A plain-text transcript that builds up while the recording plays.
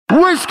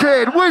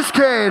whizzkid,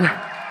 whizzkid.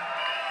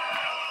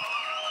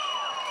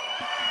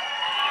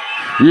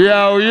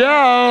 Yo,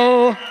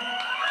 yo.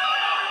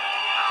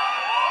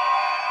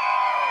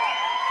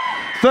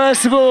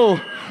 First of all,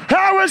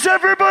 how is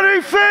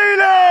everybody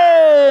feeling?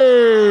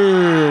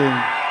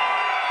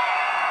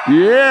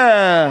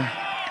 Yeah.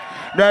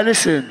 Now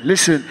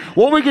listen.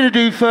 What we're going to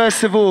do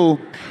first of all,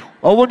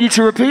 I want you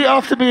to repeat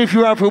after me if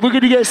you're up for it. We're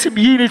going to get some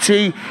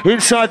unity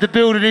inside the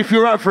building if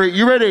you're up for it.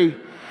 You ready?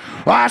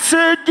 I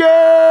said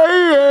yeah,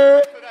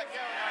 yeah.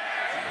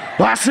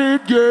 I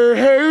said yeah,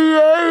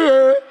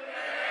 yeah,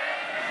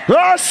 yeah.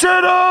 I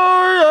said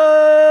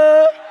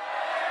oh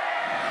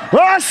yeah.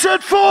 I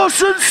said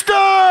force and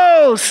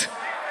styles.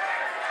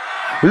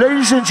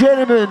 Ladies and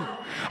gentlemen,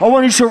 I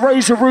want you to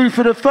raise the roof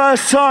for the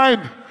first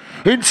time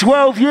in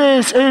 12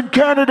 years in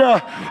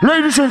Canada.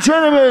 Ladies and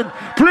gentlemen,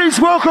 please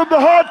welcome the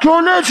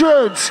hardcore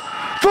legends,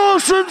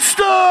 Force and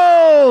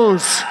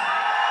Styles.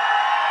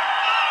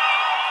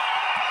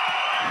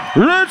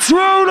 Let's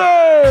roll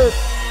it.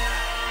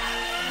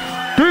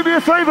 Do me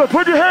a favor,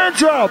 put your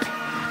hands up.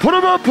 Put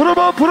them up, put them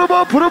up, put them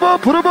up, put them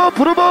up, put them up,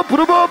 put them up, put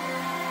them up.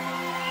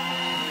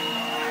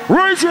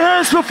 Raise your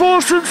hands for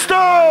Force and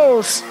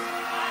Styles.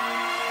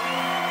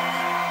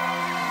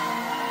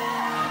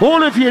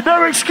 All of you,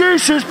 no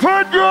excuses,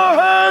 put your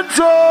hands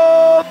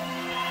up!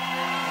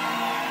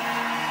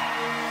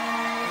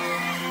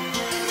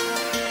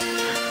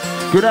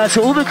 Good night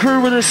to all the crew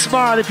with a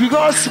smile. If you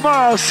got a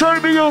smile, show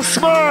me your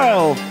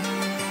smile!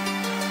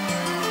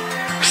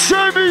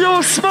 Show me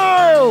your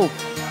smile!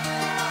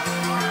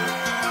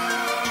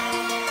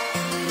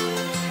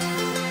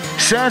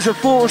 Sounds of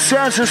Force,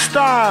 sounds of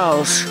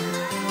Styles.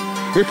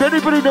 If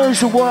anybody knows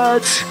the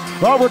words,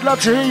 I would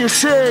love to hear you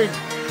sing.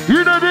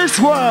 You know this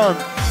one.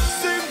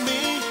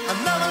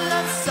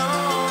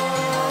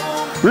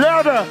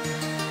 Louder!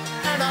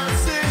 And I'll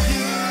sing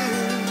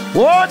you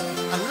what? A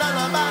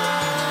lullaby.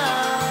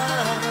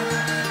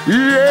 Yeah.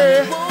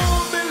 And it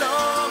won't be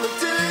long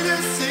until you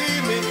see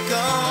me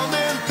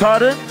coming.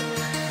 Pardon?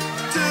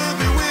 To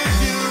be with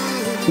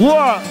you.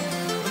 What?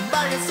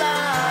 By your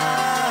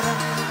side.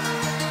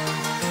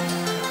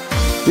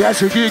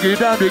 Yes, we kick it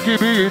down to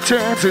give me a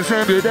chance to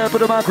send me down for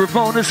the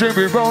microphone and send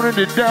me rolling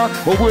it down.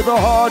 Or with a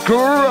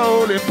hardcore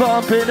rolling,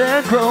 pumping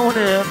and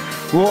groaning.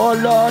 Oh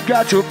Lord,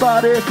 got your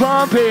body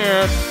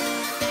pumping.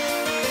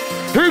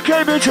 Who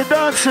came here to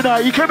dance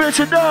tonight? You came here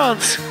to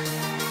dance.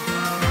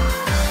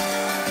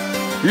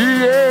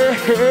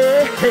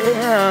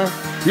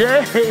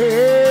 Yeah,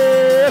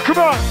 yeah. Come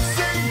on.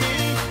 Sing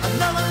me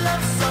another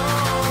love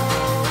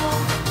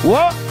song.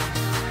 What?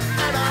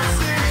 And I'll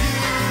sing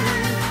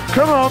you.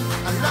 Come on. A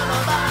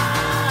lullaby.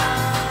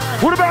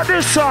 What about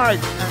this side?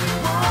 And it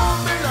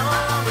won't be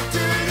long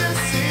until you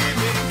see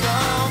me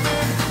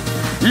coming.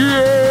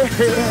 Yeah.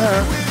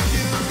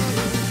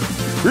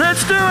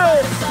 Let's do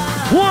it.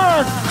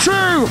 1,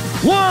 2,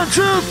 1,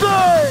 2, 3.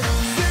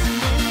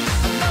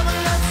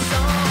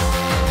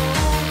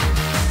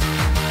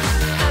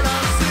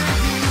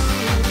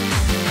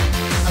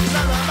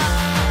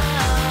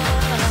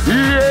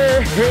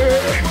 Yeah.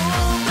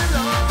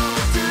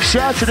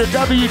 Shout to the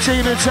W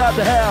team inside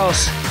the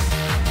house.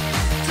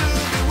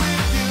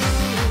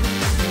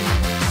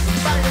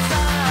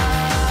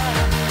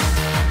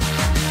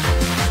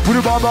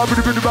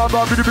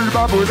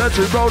 That's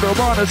it, bro. Don't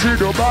wanna see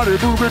nobody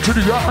moving to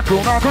the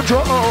hardcore, not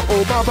control.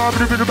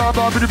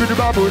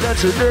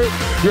 That's it.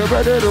 You're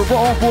ready to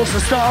roll, Force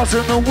and Styles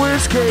in the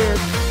whizzkid.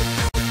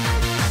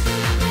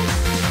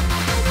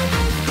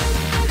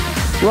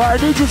 Right,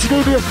 I need you to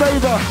do me a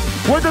favor.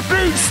 When the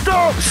beat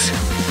stops,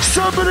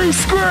 somebody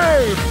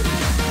scream.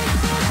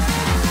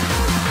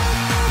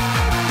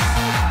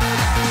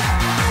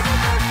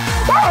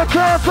 I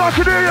can't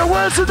fucking hear you.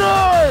 Where's the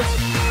noise?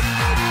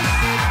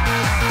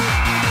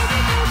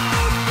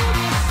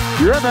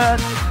 Yeah, man.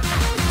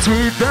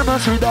 Sweet lemon,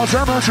 sweet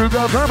summer,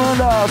 sugar from a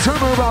love.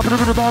 Summer bop, sweet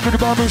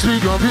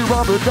on the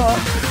rubber dog.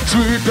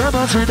 Sweet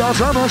lemon, sweet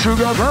summer,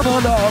 sugar from a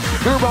love.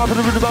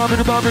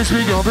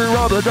 Sweet on the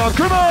rubber dog.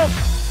 Come on!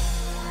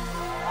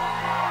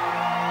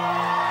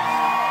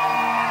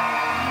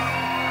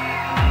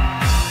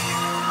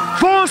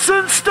 Force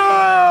and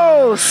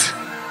Styles!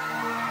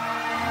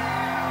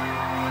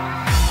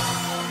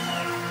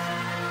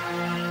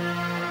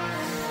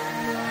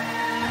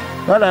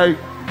 Hello.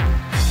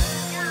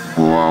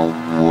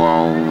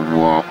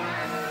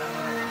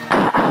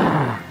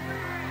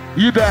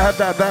 You better have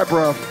that back,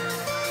 bro.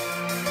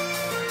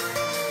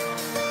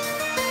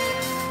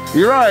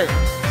 You're right.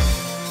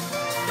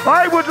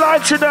 I would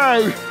like to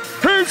know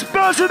who's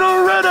buzzing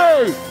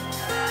already.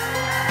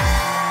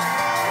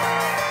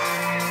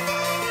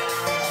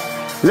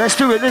 Let's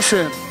do it,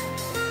 listen.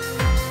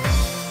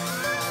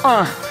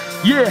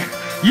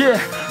 Yeah,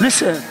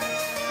 listen.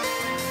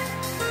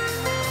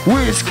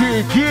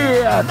 whizzkid,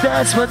 yeah,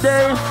 that's my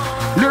name.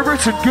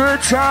 Lyrics and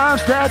good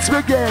times, that's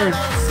my game.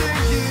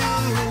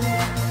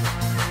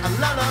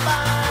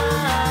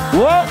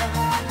 What?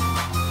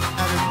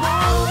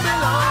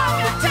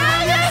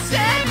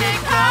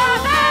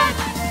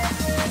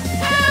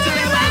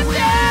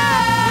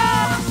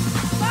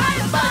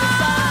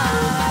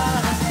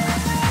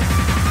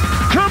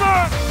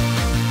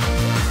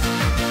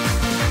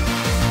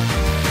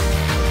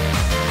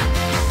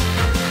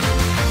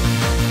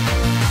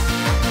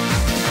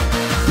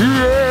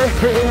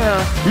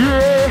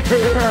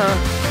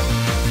 yeah.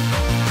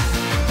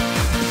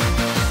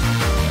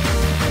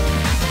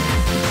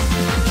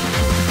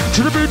 To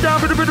the beat down,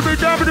 with the beat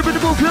down, with the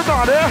beat, move your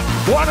body.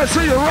 Wanna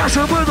see you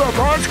rushing with the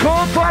boys,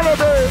 come follow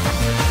me.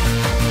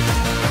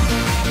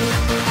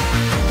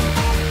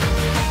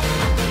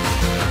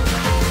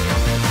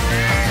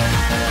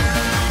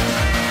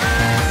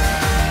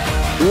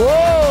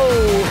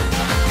 Whoa!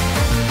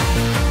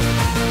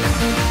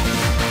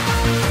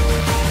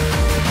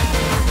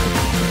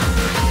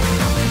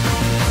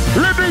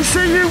 Let me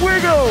see you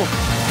wiggle.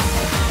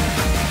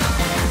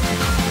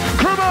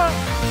 Come on.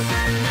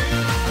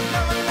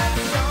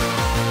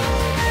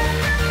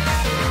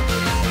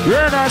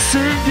 And I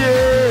sing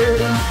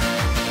it,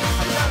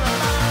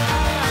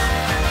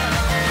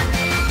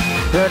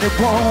 and it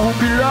won't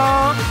be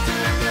long.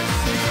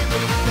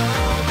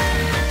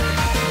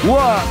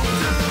 What?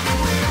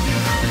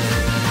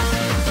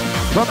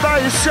 I'm by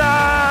your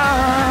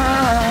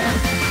side.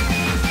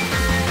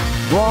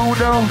 Oh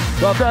no,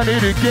 I've done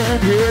it again.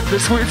 Hit the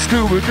switch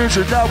to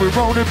ignition, now we're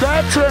on it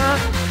back turn.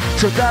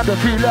 So got to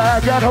feel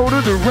like I got hold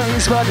of the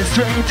reins, but it's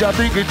strange, I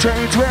think it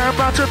changed, where I'm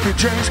about to be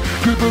changed.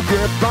 People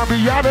get by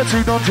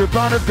reality, don't trip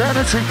on a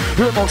vanity.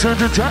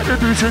 Emotions and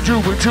tragedy send you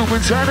into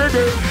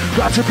insanity.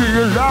 Got to be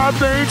alive,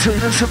 maintain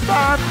and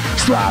survive.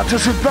 Strive to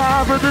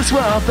survive in this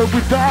world that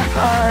we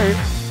fight.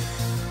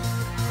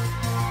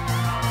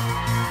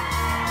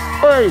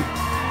 Hey,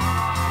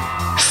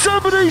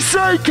 somebody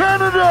say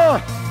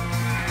Canada.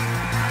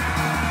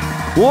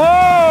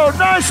 Whoa,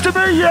 nice to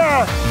meet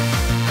ya.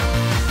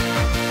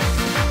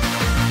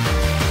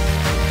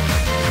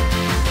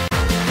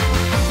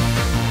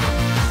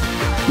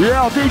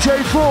 Yeah,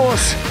 DJ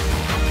Force.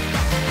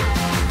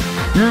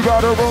 You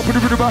gotta roll, put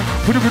it in the back,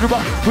 put it in the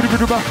back, put it in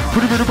the back,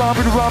 put it in the back,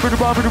 put it in the back, put it in the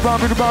back, put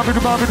it in the back, put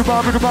it in the back, put it in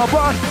the back,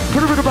 put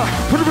it in the back,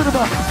 put it in the back, put it in the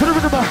back, put it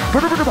in the back,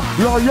 put it in the back.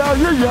 Yo, yo,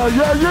 yo, yo,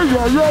 yo, yo,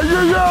 yo, yo,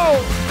 yo, yo.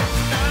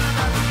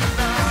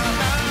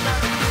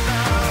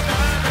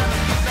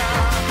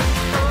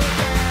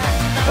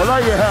 I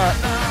like your hat.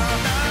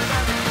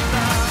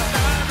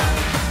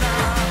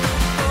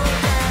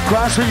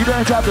 Cross me, you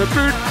don't have to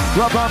beat.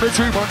 Rub on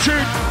between one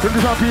cheek. With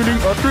the top you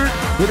need a beat.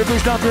 With the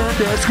bass down there,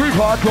 dance. Scream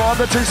hardcore,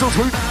 the taste so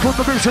sweet. Put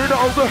the bass in the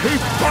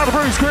overheat. All the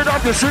brains straight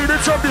off the street.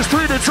 It's up the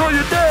street, it's all you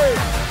need.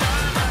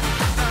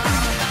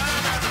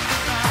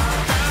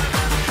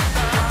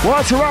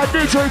 Watch your right,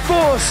 DJ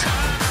Force.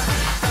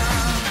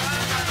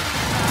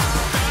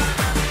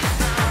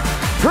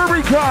 Here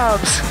he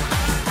comes.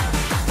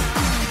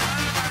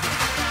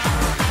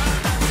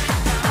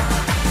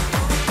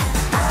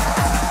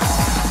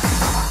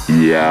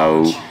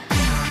 Yo.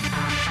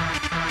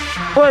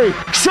 Wait,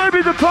 show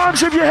me the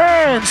palms of your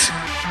hands.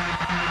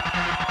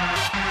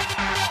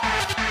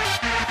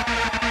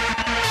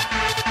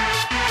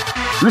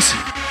 Listen.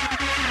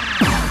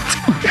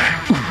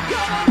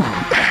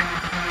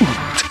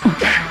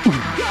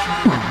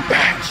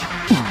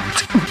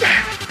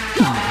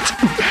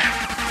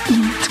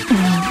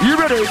 You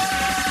ready?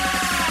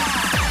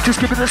 Just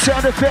give me the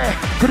sound effect.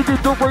 Put a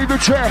bit, don't wave the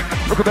chair.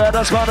 Look at that,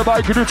 that's round the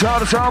bike in the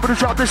town. It's time to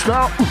drop this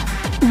now.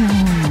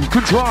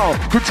 Control,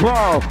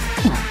 control.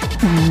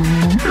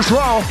 It's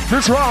raw.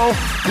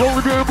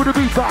 Rolling in with the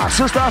beatbox.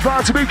 So stop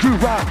out to make you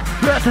rock.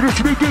 After this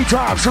to be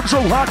detox. I'm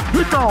so hot,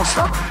 it don't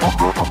stop.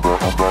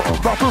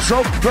 I feel so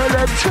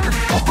electric.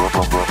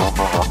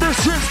 This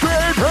shit's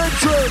very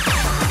electric.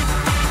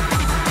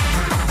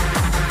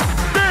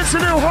 Dance a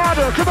little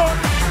harder, come on.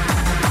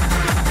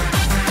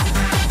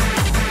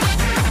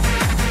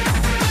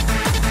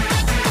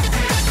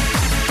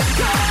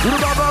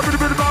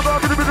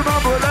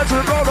 Let's go,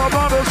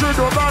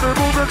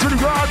 moving to the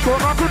yard, go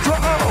on control.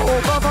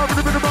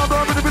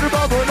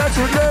 Let's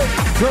get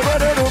you're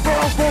ready to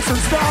roll for some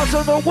stars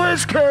on the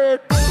whizzkid.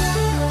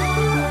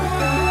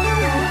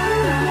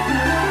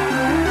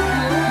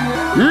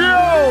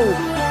 Yo!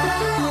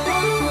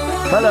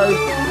 Hello.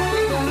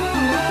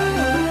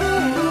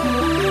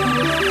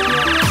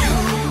 You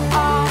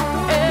are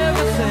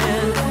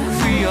everything.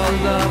 For your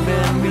love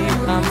and me,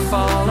 I'm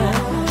falling.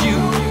 You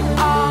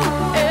are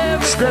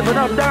everything. Stepping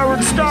up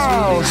Darren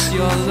Styles.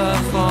 Your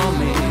love for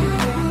me.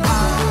 I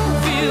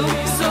feel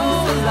so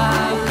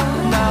alive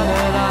now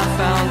that I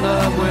found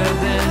love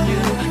within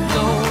you.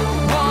 No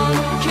one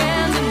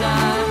can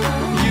deny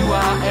you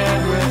are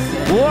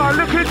everything. Wow,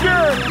 look at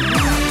you.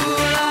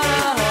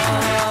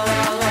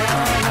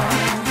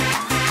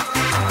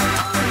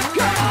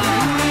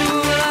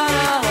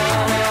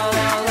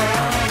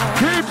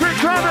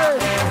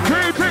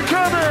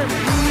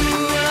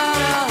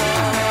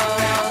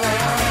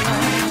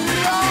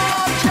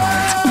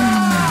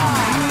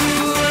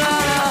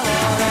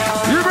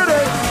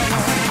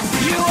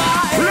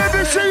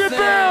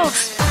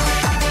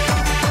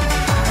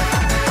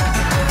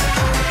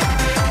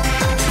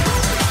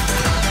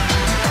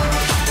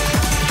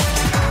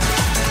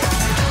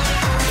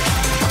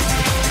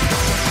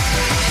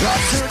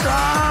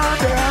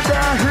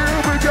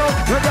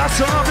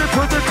 Something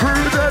for the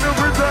crew that are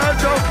with that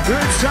dough.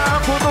 It's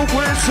time for the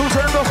whistles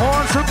and the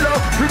horns to blow,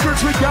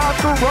 because we got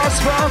the rust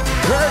from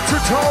head to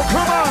toe.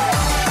 Come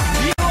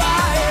on!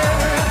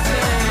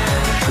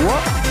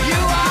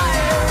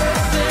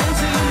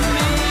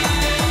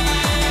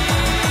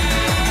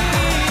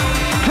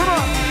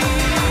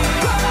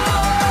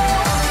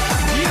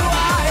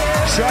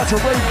 out to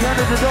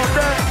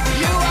whizzkid.net.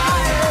 You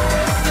are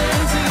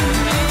everything to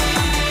me.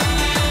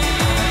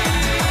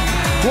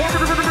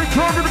 Welcome to the big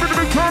club, to the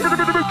big club, to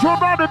the big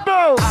club, out and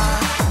go. I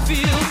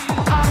feel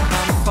I'm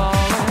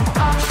falling,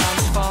 I'm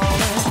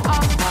falling,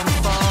 I'm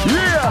falling.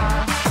 Yeah.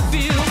 I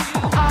feel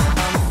I'm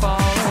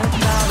falling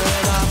now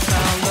that I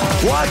found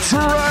love. What's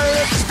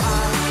right? I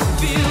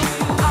feel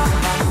I'm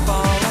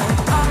falling,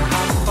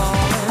 I'm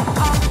falling,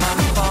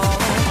 I'm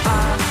falling.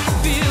 I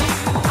feel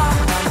I'm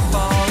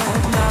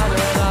falling now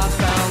that I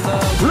found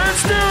love.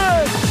 Let's do it.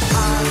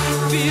 I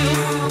feel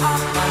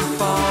I'm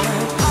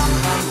falling,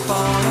 I'm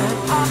falling,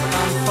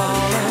 I'm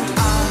falling.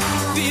 I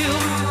feel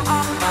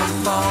I'm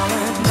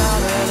falling now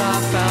that I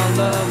found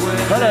love with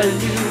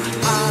you.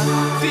 I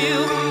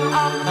feel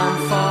I'm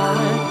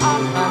falling,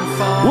 I'm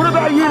falling. What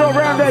about you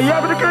around there? You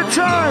having a good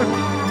time?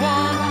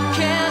 One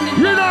can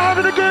You're not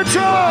having a good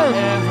time.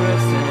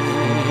 everything.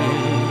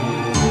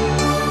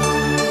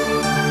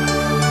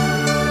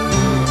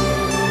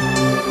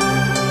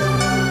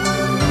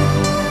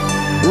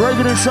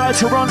 Reagan inside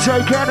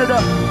Toronto, Canada,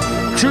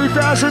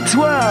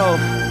 2012.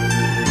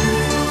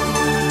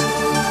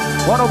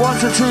 One of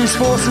ones and twos,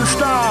 force and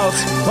styles.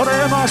 On the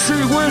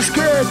MRC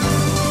whizzkid.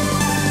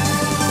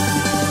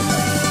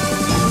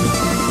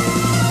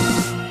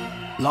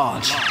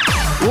 Launch.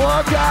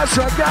 Well, guys,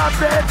 I got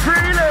that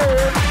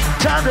feeling.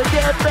 Time to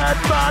get that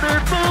body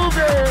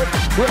moving.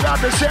 Without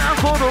the sound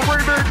for the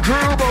Raven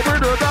crew, but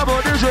with the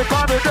double digit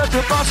body, that's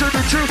a boss of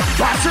the truth.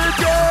 That's it,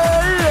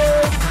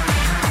 yeah.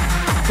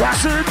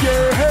 That's it,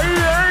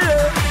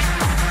 yeah.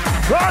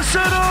 That's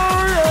it,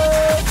 oh,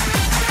 yeah.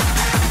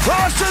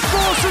 That's it,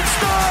 force and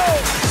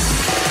style.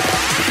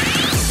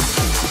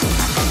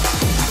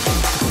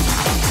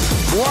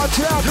 Watch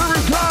out, here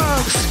he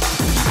comes.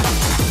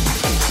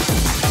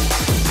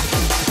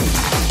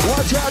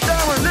 Watch out,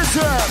 Darren,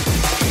 listen.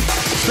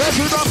 Let's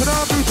hear up and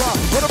down, people.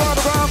 What about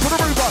the round for the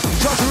reaper?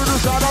 Just hear the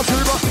side of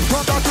fever.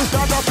 Come back to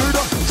stand up,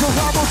 feeder. So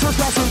how much is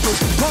that sleepers?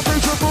 Come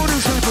beat your booty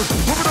sleepers.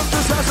 Moving up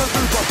this ass and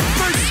fever.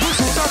 Face, who's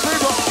in that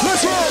fever?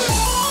 Let's roll.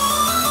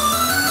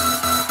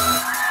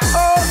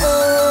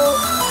 Uh-oh.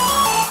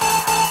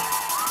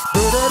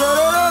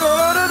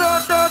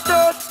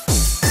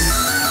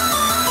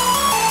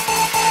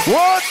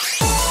 What?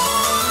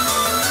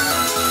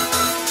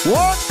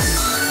 What?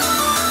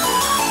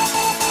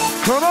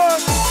 Come on.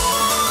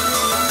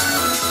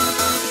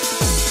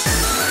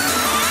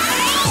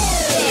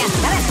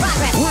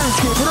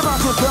 Whizzkid, put him out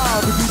to the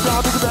crowd. If you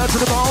down to the bed to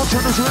the bone,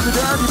 turn the shit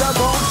down, you got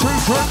bone,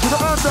 straight turn to the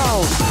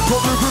unknown. Go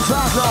big and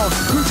fast down,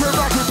 DJ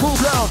rock and pull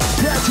down.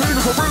 Yeah, change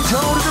the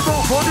ringtone, and the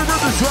bone for the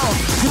rhythm sound.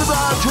 To the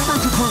ride, to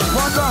make the crew,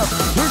 one love.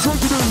 Here's what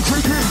you do,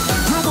 take it.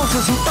 You want to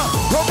see up,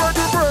 go back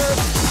to bread.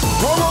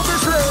 All on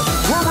this head,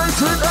 we're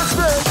racing and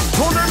spin.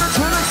 Hold in the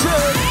turn and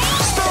sit.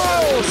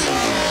 Stars!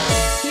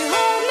 You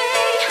hold me,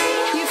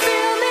 you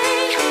feel me,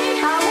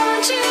 I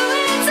want you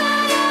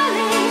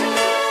entirely.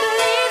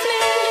 Believe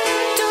me,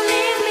 don't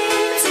leave me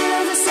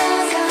till the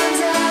sun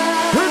comes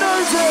up. Who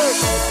knows it?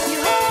 You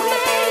hold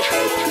me,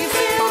 you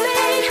feel me,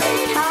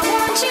 I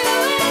want you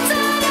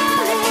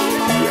entirely.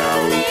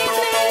 Believe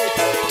me,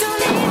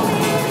 don't leave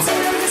me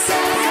till the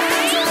sun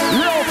comes up.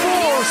 Yo,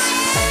 force!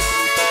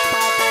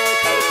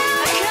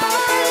 Come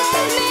on,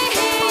 let me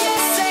hear you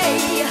say,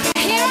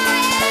 here I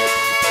am.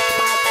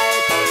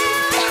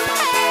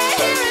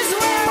 Here is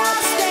where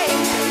I'll stay.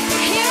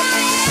 Here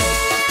I am.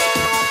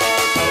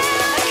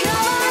 Come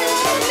on,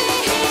 let me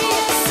hear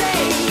you say,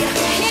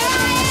 here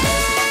I am.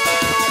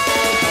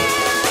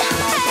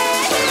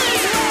 Here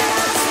is where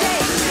I'll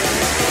stay.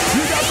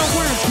 You got the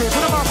whizzkid,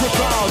 put him out the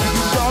crowd. You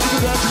can down, you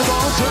can dance to the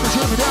bone, turn the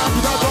shit down.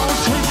 You got bone,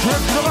 straight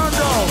trip to the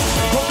unknown.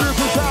 Go big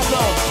and fast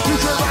down,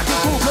 DJ rock and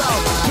cool down.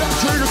 Yeah,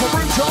 change the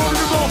ringtone, and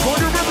the bone for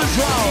the rhythm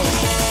sound.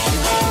 You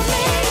hold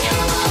me, you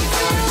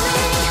feel me,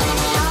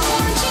 I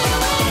want you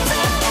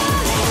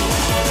entirely.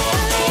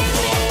 Believe me, don't leave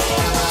me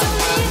till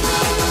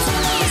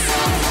the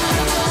sun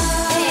comes up.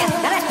 Yeah,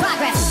 now that's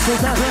progress.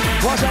 What's happening?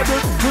 What's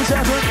happening? What's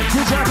happening?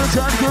 What's happening?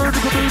 Sound good.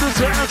 You can be the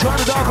same. I'm trying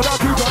to talk without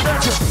people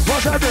mention.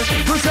 What's happening?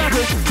 What's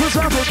happening? What's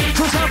happening?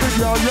 What's happening?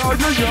 Yo, yo,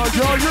 yo, yo,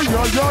 yo, yo,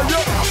 yo, yo, yo.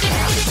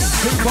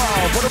 King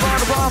Paul, put him on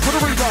the bar for the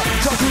reaper.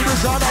 Just do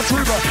this on our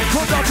trigger.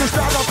 Come down to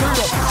stand up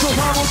fever. So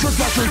how much is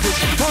that sleepers?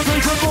 Don't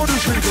take your body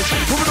sleepers.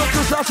 Moving up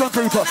to stand on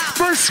paper.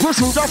 First,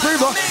 whistle that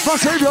fever. My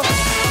savior.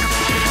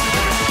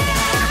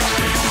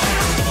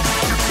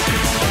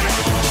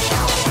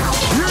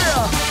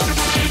 Yeah.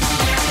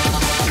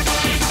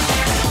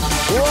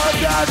 Oh,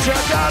 guys, I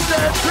got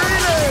that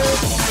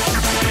feeling.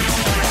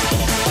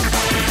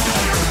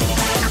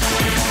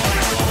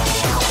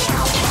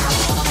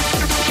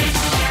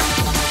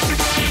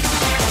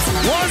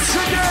 Once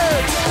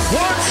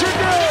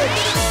again.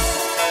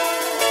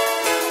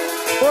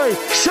 Wait,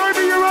 show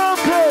me your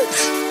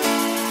armpits.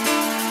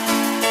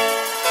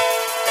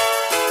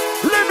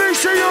 Let me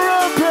see your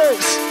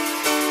armpits.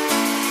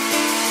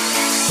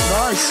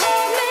 Nice.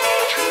 Hold me,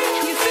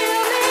 you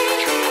feel me,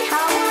 I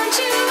want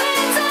you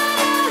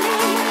entirely.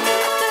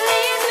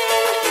 Believe me,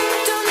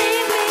 don't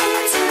leave me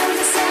till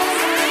the sun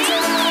comes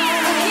up.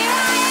 Here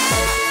I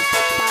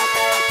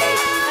am.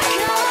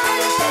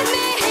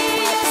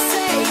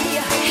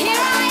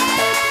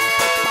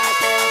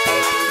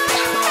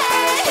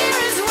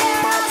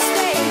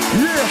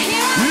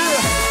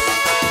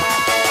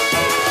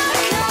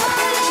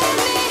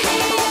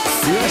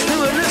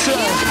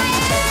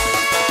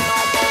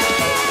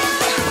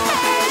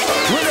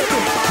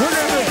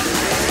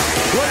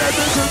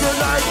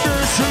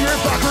 see it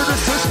back in the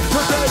sis.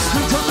 The best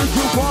thing to make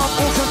you want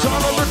more than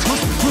all of the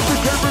twist. You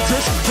can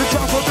resist the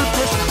top of the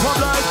fist. I'm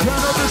like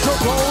cannabis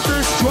of all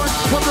this joint.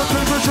 From the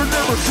papers you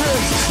never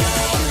cease.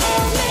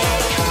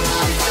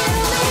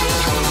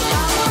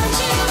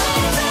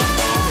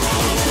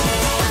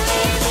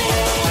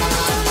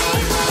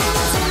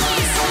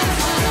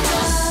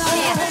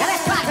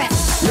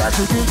 Yeah,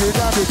 to dig it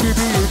out, to give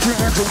you a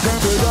chance to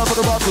take it up at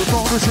the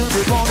microphone, to sing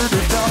it on it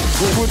down.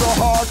 Over the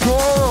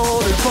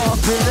hardcore, it's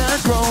bumping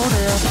and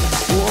groaning.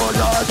 Oh,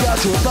 Lord, got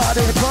your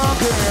body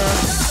pumping.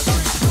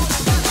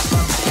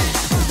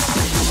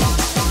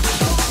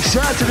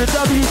 Shout out to the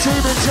W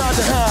team inside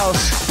the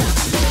house.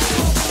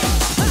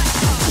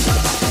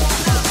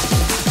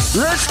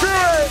 Let's do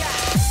it!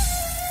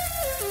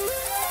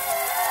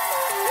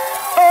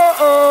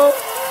 Uh-oh!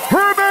 Who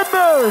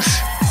remembers?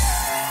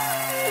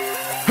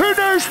 Who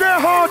knows they're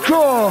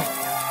hardcore?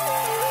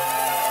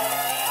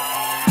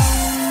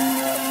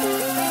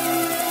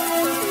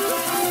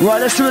 Right,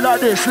 let's do it like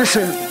this,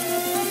 listen.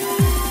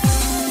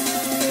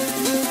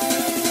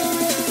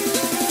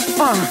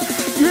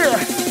 Yeah.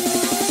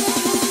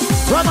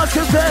 I must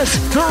confess,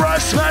 the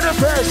rest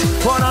manifest.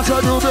 Why not I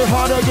do the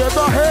hard to get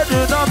my head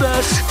in the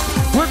best?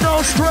 With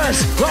no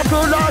stress, I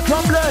feel like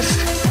I'm blessed.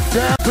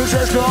 Damn,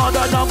 possessed the heart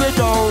that now with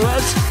no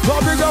rest.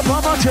 Rubbing up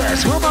on my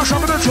chest, with my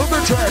shoulder to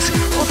the chest.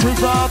 I'll take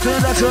my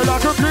thing, that's it, I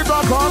complete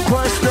my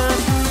conquest then.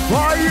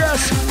 Why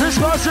yes, this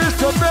bus is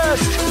the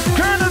best.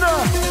 Canada,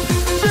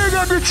 big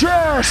on the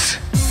chest.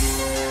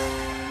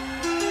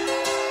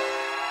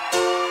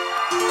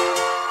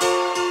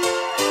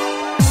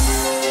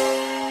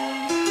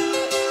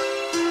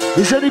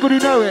 Does anybody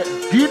know it?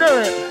 Do you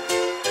know it?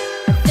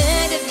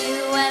 Think of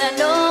you and I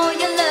know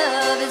your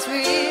love is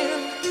real.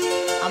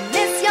 I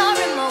miss your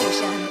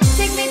emotion.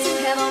 Take me to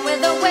heaven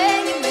with the way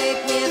you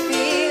make me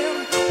feel.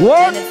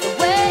 What? And it's the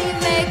way you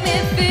make me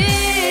feel.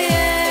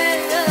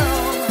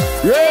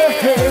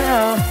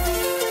 Yeah.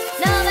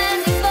 Love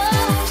and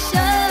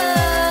devotion.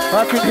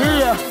 I can hear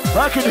ya.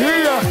 I can hear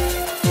ya.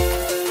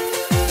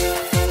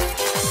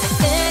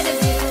 Think of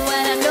you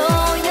and I know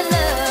your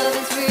love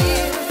is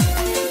real.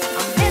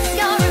 I miss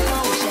your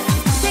emotion.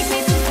 Take me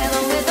to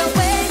heaven with the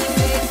way you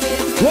make me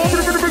feel.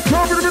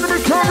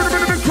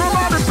 Come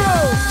on and go.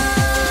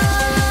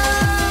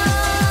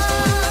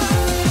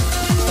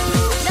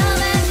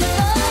 Love and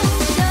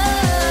devotion.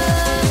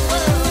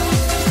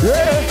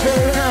 Yeah.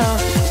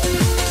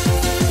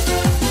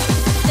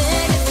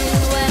 Think of you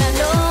and I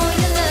know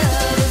your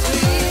love is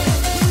real.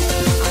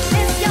 I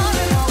miss your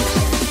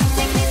emotion.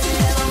 Take me to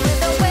heaven with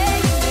the way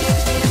you make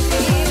me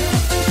feel.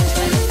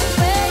 And it's the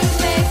way you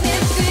make me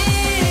feel.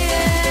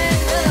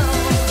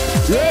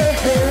 Yeah.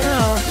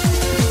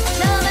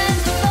 Love and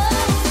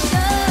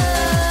devotion.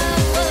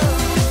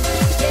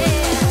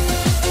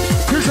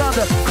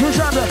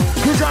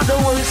 Cause I'm the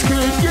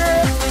whizzkid,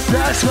 yeah,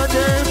 that's my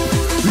name.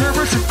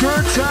 Lyrics a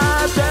good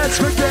time, that's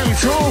my game.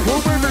 So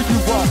whoever you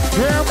are,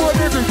 and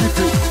whatever you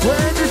do,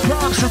 when it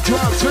comes to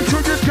drugs, make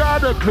sure you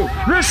got a clue.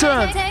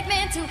 Listen. Take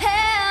me to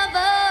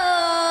heaven.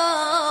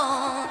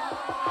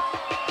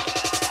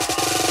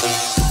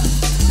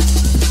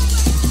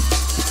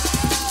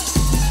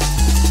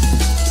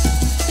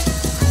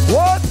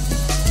 What?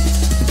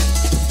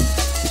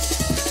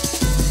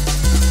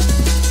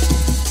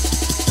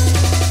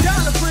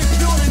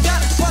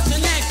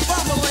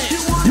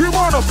 You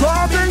want a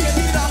party?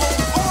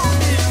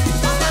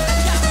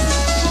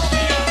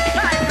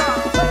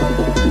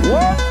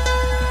 What?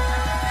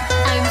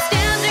 I'm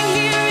standing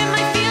here in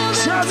my field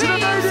Shout of to the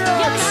dreams. Your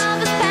maniacs. love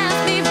has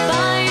passed me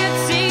by, it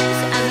seems,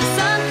 and the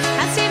sun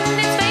has hidden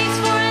its face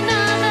for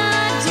another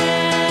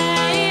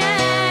day.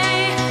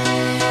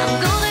 I'm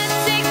gonna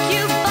take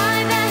you by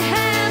the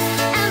hand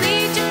and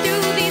lead you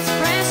through these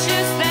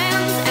precious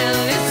lands and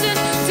listen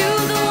to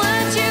the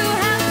words you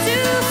have to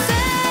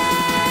say.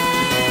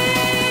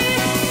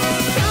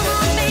 Come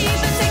on,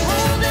 baby, take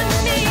hold of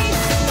me,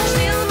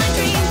 fulfill my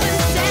dreams and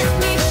set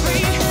me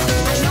free.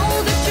 I know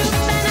the truth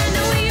and I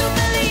know you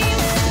believe.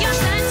 Your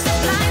touch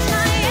supplies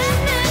my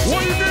energy.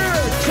 What you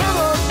doing? Come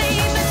on.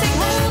 Baby, take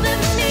hold of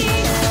me,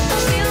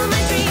 fulfill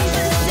my dreams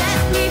and set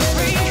me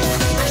free.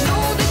 I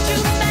know the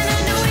truth and I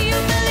know you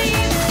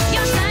believe.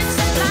 Your touch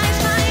supplies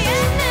my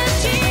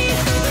energy.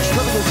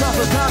 Come to the top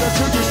of town, I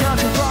took you down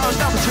to bar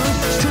number 2.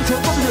 Two to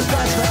one of your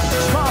best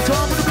friends. Part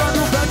on with the brand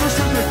new band, we'll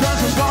sing your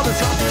dance and bar the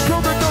top.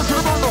 Come and dance to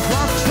the bottom of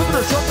the look at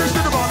the something,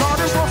 think about all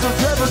this, what's the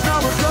table, now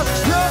it's good.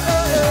 Yeah.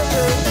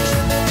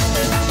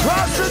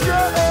 I said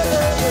yeah.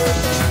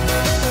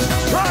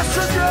 I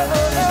said yeah.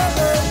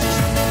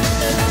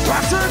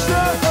 I said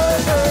yeah.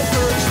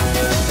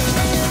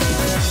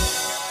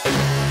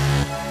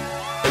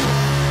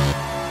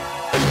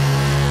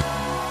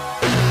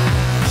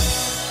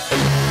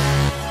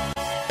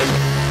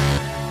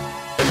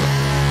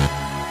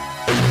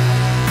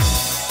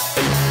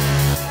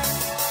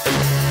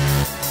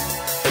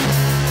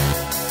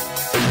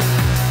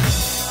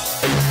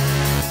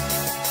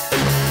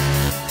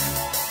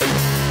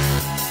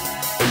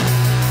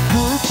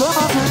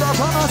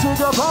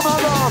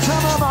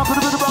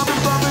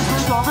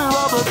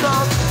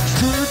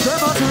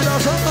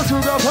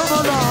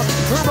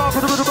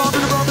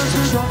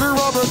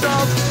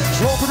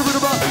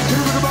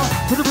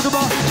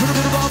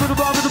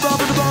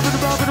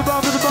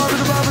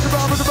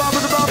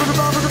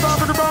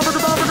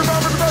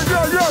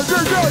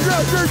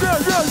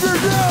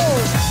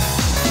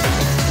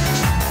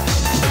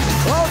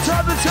 All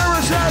time the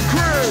terrorist out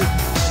crew.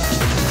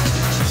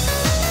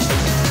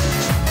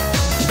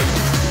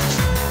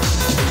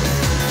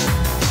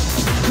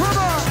 Come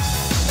on.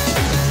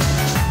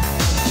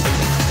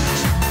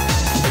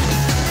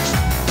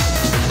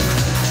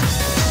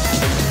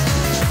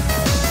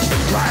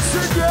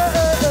 Classic, yeah.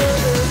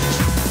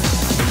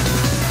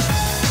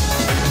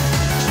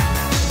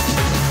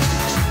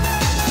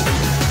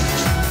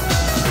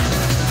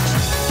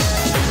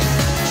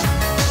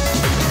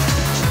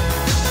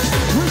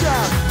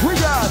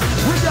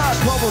 We got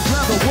troubles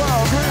in the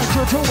world,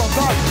 answer to a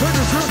God.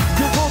 Innocent,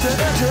 give all the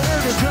answer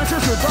and the chance to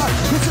survive.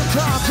 Cause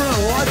sometimes in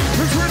life,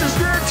 it's really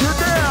get you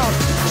down.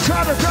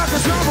 Try to back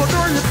us up, but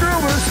know you feel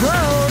it's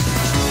round.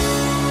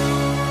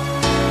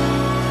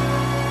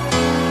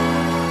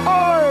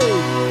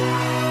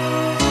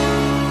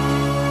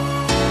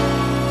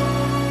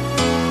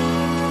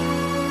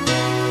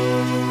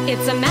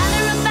 It's a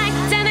matter of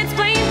fact and it's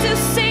plain to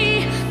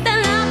see the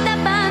love that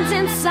burns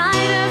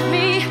inside of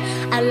me.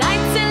 I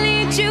like to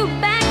lead you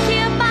back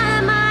here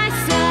by my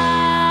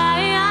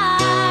side.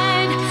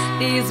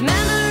 These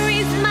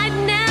memories might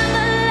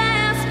never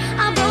last.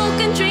 A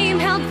broken dream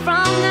held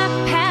from the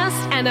past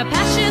and a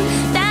passion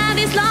that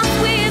is lost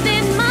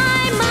within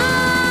my mind.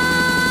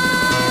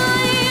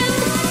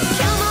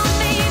 Come on,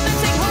 baby,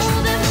 take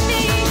hold of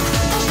me.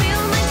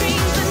 Fulfill my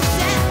dreams and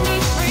set me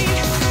free.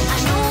 I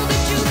know the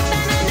truth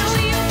and I know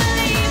you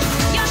believe.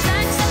 Your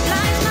touch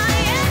supplies my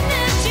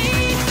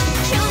energy.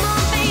 Come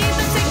on,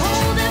 baby, take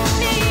hold of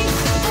me.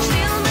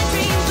 Fulfill my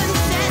dreams and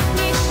set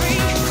me free.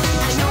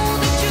 I know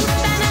the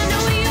truth and I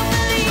know you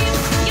believe.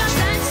 Your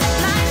touch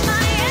supplies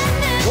my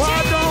energy. Why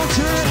don't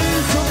you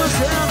eat from the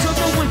sounds of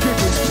the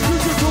wickedness?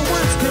 Use it to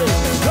whiskid.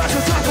 That's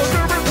the type of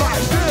lyric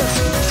like this.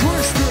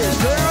 Twisted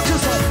down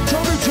just like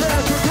Tony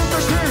Jack and from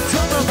the kids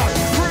on the mic.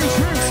 Free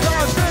kings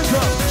start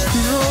thinker.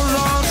 Feel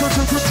long such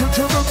a good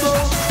to the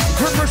goal.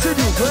 Represent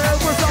you there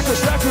was like a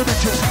back of the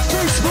chest.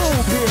 Stay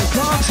smooth here,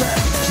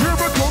 contact.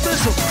 Lyrical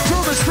missile.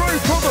 Throw it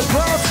straight from the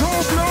crowd. So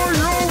blow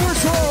your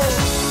whistle.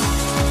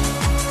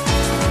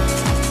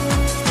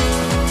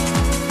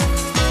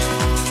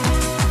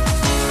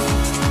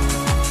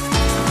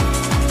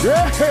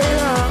 Yeah, yeah,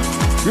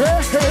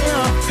 yeah.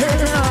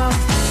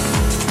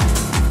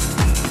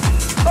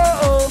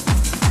 Uh-oh.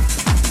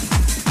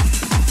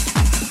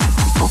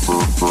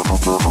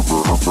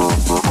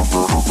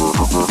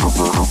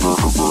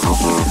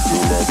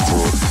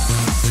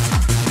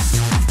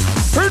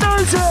 Who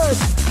knows it?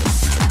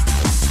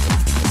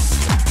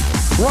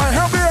 Right,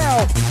 help me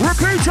out.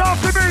 Repeat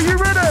after me. You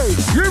ready?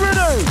 You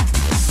ready?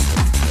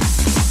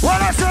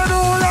 Well, I said,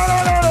 oh, la, la,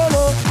 la, la,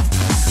 la.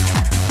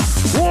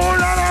 Oh,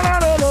 la, la, la,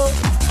 la, la.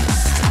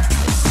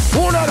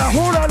 Oh, la, la,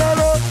 oh, la, la,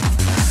 la.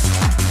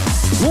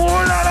 Oh,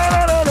 la, la,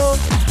 la, la, la.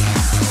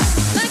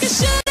 Like a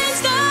shooting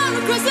star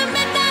across the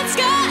midnight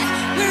sky.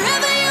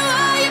 Wherever you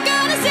are, you're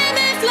gonna see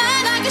me fly.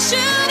 Like a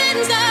shooting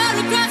star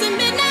across the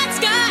midnight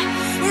sky.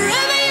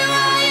 Wherever you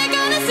are, you're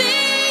gonna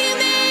see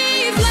me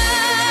fly.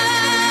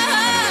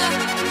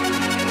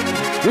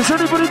 Does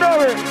anybody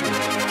know it?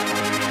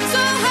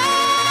 So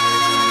high,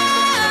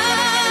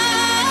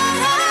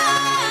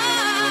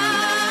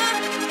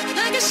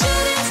 like a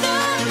shooting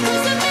star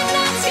across the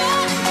midnight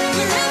sky.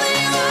 Wherever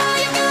you are,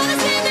 you're gonna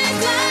see me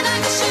fly.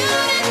 Like a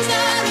shooting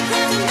star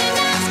across the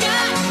midnight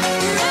sky.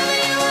 Wherever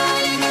you are,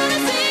 you're gonna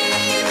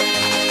see me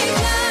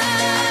fly.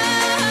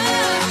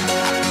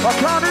 I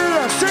can't hear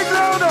you. Sing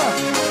louder.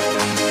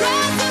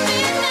 Across the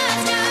midnight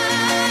sky.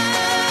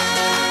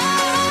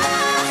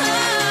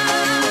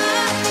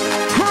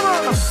 Come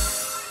on.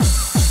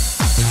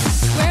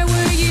 Where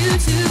were you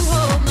to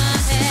hold my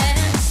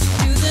hand?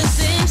 Do the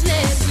things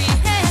that we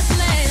had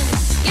planned.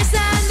 Yes, I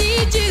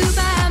need you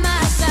by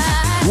my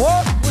side.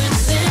 What? When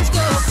things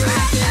go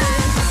crooked,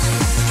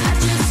 I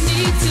just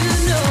need to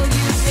know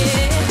you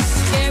care.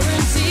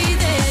 Guarantee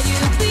that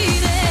you'll be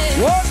there.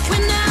 What?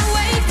 When I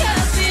wake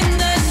up in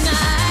the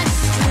night,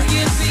 will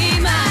you be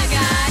my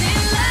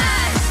guiding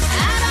light?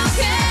 I don't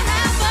care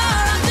how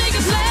far I'm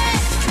taking flight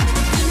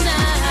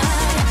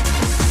tonight.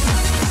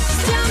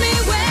 Tell me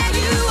where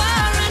you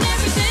are and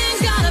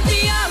everything's gonna be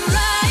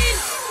alright.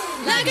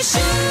 Like a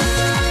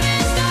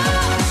shooting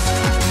star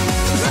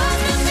across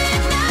the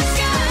midnight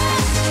sky.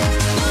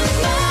 Gonna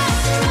fly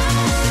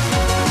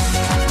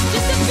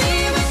just to be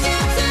with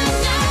you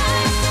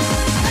tonight.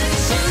 Like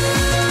a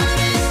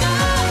shooting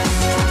star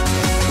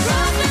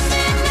across the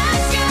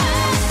midnight sky.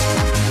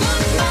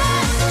 Gonna fly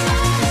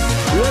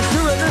Let's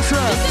do it this way.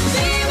 just to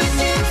be with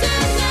you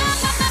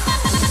tonight.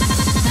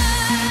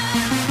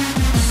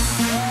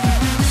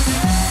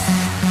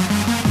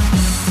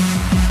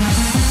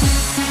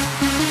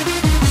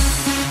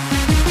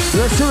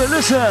 Let's do it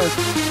this way.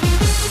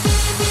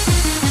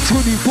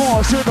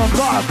 24/7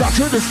 live, that's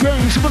in this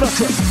game, but that's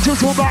it.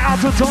 Just all my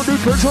actions on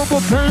defense, on my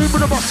pain,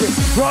 but I bust it.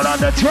 Right on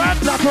the track,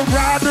 like I'm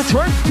riding the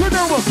train. You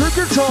know what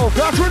thinking so,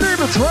 that's what in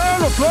the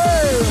trail of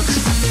flames.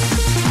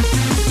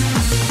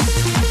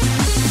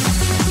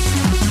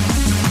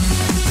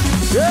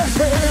 Yeah,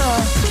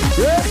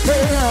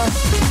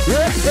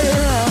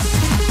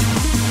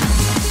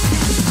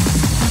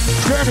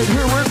 standing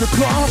here in the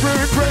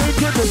pouring rain,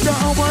 get the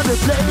down when the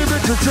flame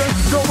is to say,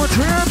 no one's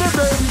here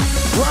today.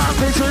 I'm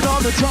facing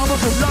all the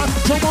troubles of life.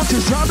 So much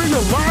is time in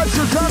your life,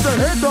 sometimes the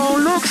head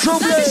don't look so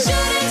Like a bad.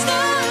 shooting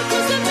star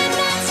across the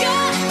midnight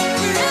sky.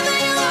 Wherever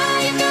you are,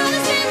 you're gonna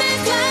see me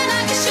fly.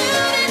 Like a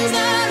shooting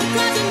star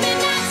across the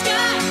midnight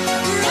sky.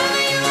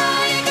 Wherever you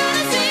are, you're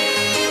gonna see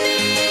me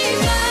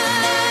fly.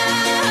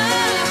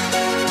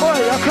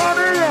 Oi, I can't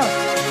hear ya.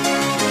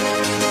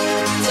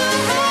 So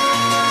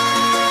high.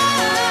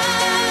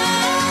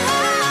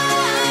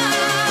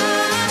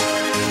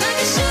 Like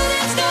a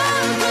shooting star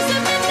across the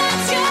midnight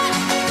sky.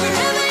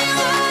 Wherever you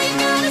are, you're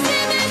gonna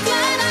see me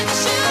fly. Like a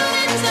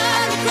shooting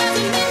star across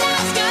the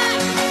midnight sky.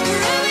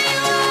 Wherever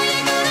you are,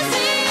 you're gonna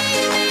see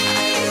me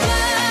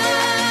fly.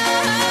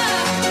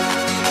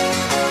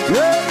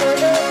 Yeah.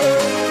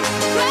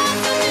 Across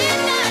the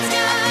midnight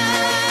sky.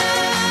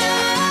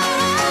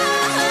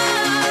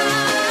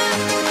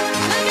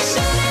 Like a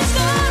shooting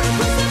star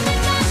across the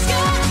midnight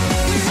sky.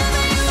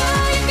 Wherever you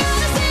are, you're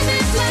gonna see me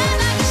fly.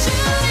 Like a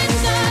shooting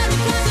star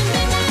across the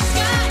midnight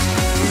sky.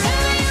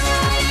 Wherever you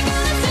are, you're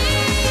gonna see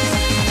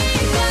me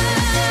fly.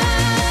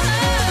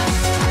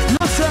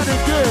 You're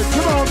sounding good,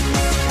 come on.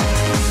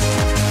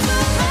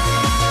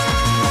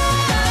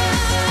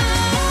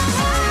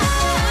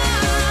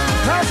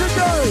 How's it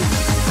going?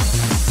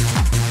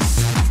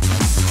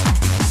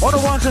 On the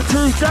ones and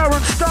twos,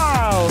 Darren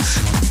Styles.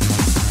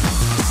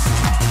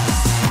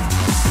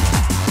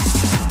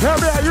 Help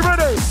me out, you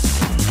ready?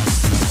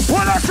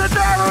 Well, that's the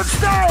Darren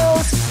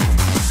Styles.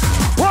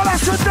 Well,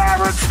 that's the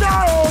Darren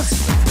Styles.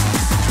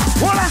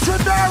 Well, that's the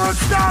Darren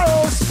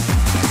Styles.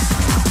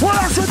 Well,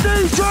 that's the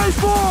DJ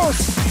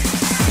Force.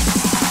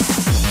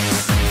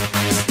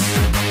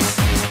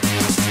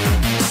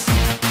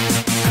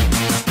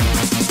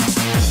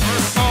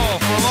 First call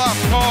for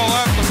left call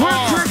at the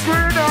bar. Quentin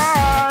Green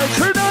Eyes,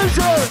 who knows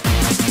it?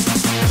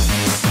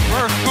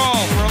 First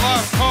call for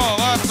left call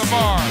at the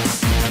bar.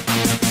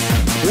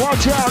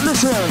 Watch out,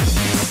 listen.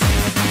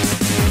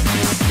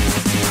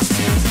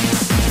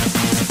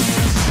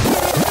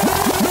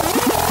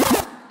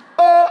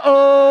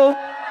 Uh-oh.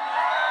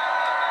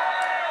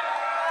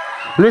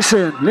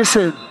 Listen.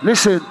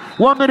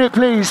 1 minute,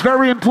 please.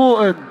 Very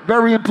important.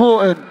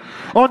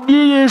 On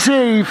New Year's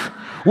Eve,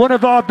 one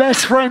of our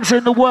best friends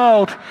in the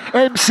world,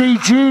 MC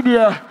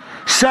Junior,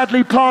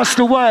 sadly passed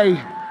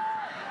away.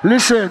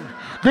 Listen,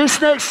 this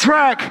next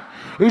track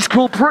is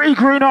called Pretty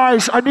Green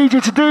Eyes. I need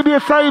you to do me a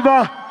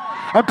favor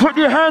and put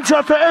your hands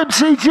up for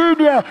MC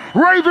Junior,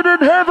 Raven in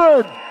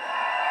Heaven.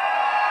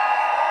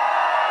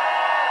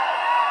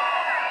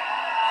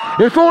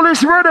 If all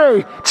is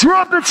ready,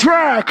 drop the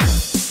track.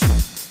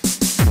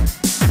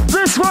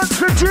 This one's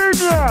for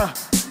Junior.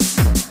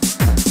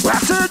 I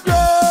said,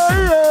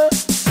 yeah.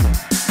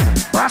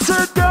 I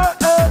said, yeah.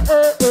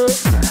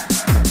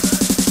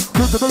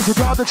 Put the bass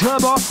down the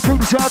turbo, bring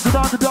the sound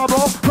down the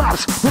double.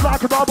 Flash, we're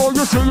like a bubble,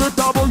 you see it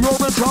double, you're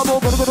in trouble.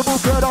 Gonna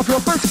move that off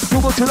your face, do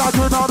what you like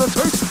in outer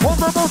space. On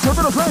the motor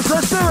in the place,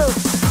 let's do it.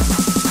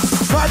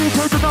 Friday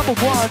to the number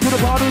one, to the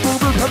body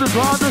movement, heavy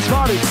blind this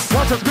body.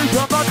 Watch us beat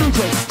up my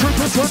DJ, take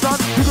it turn on,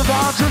 keep the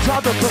vibes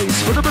inside the place.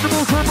 With a bit of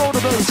motion on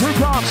the bass, here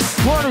comes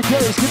 20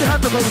 Ks, get the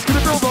hand the bass, get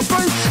it build the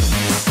bass.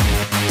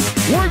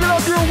 Wiggle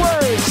up your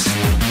waist.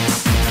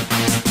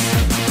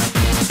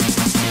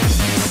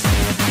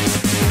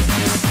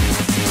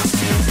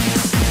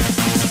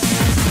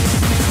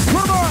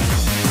 Come on.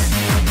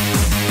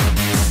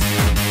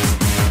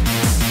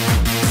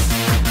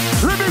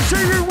 Let me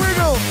see you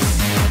wiggle.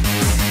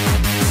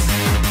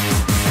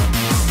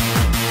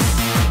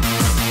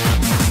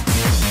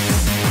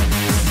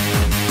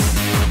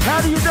 How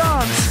do you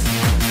dance?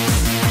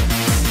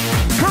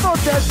 Come on,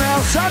 Dead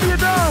Mouse, how do you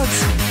dance?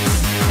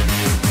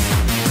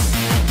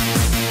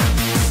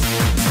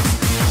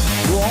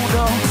 Oh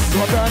no,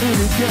 what I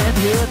need again,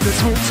 hit the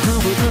switch to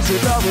it, this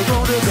is how we're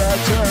gonna that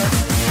turn.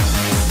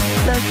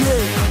 Thank you.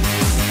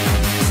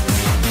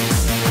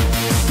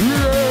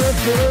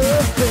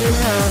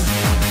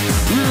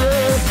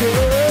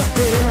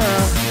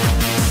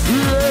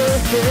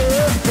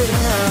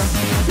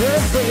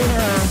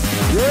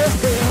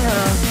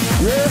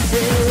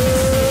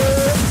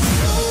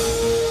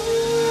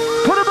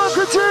 Put him up,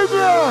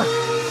 Virginia!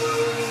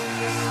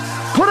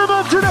 Put him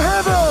up to the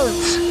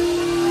heavens!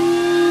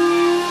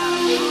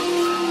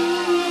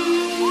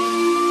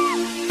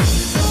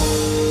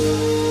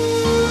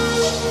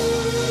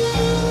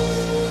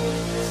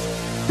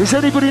 Does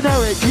anybody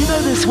know it? Do you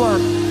know this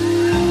one?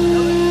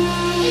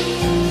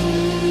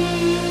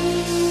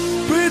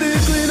 Pretty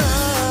clean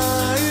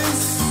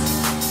eyes,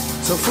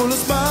 so full of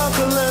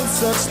sparkle and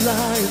such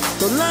light.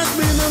 Don't like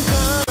me, I'm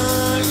crying.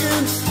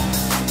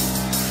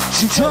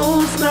 she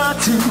chose not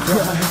to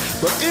cry.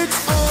 but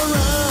it's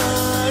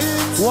alright.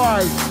 Why?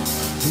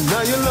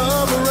 Now your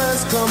lover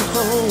has come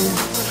home.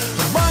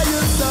 By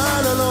your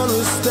side I'll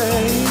always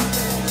stay.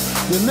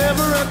 You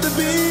never have to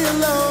be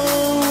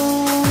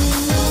alone.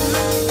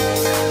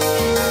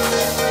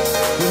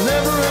 You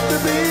never have to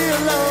be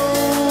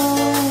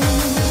alone.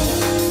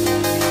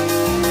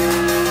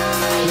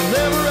 You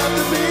never have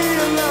to be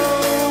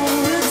alone.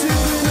 It's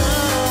simply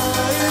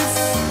nice.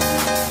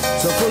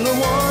 So full of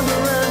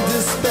wonder and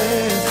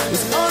despair.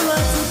 It's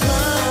alright to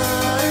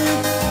cry.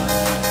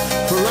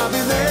 For I'll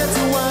be there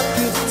to wipe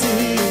your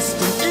tears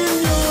from in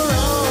your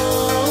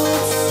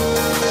arms.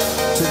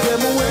 To get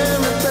me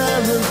where in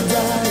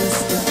paradise.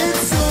 And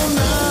it's so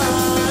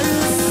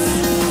nice.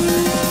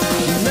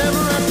 You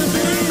never have to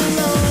be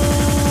alone.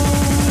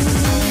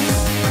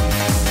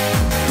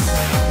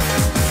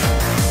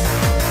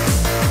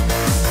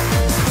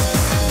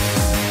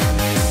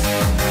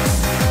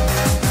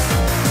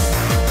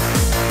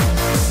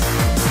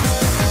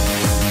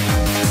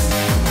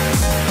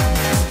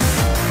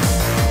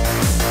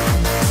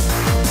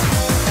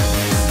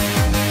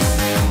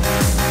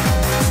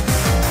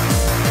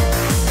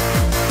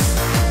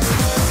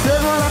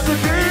 Never have to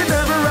be,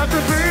 never have to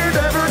be,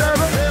 never,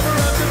 never. Never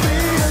have to be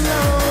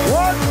alone.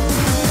 What?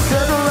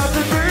 Never have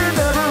to be,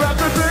 never have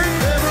to be.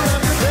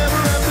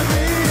 Never have to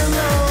be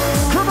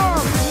alone. Come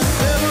on.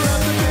 Never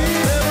have to be,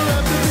 never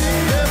have to be,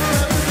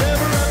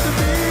 never have to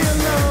be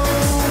alone.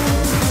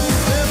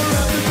 Never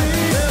have to be,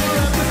 never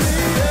have to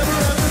be, never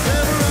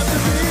have to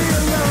be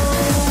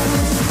alone.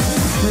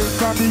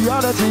 Think on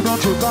reality,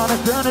 don't you find a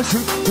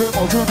fantasy? Bring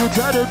more to the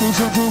tragedy,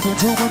 so deep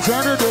into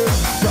eternity.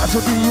 Got to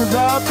be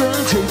alive,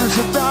 baby, to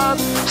survive.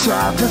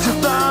 Strive to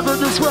survive in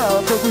this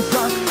world that we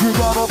find. You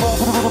gotta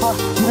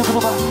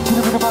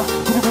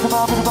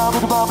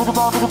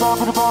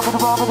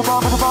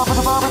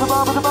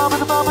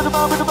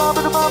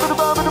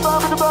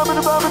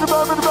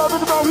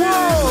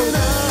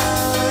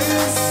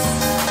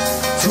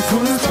to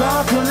pull us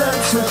back and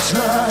let's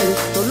try.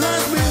 Don't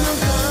let me look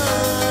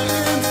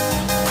behind,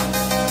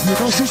 You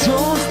know she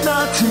chose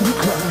not to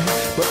cry.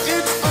 but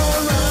it's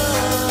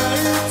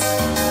alright.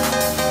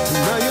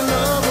 Now your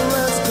lover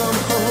has come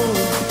home.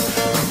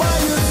 By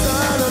your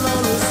side I'll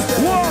always stay.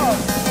 What?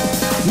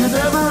 You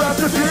never have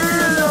to be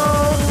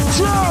alone.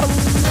 Jump!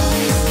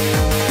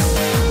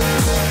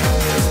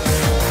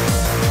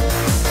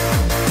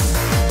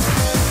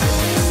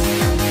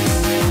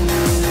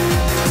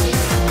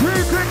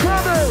 Keep it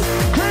coming.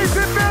 Keep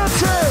it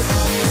melting.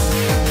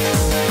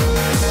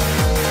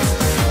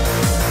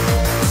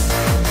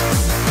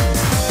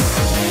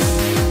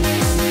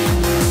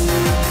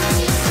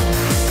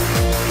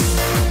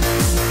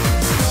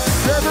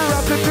 Never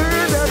have to be,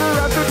 never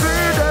have to be,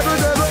 never,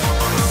 never.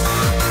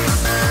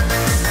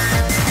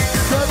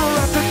 Never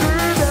have to be,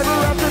 never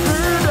have to be,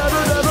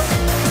 never, never.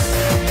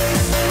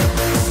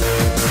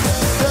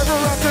 Never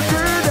have to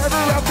be,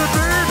 never have to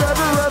be,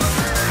 never, never.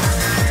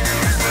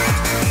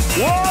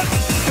 What?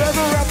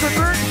 Never have to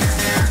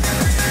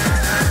be.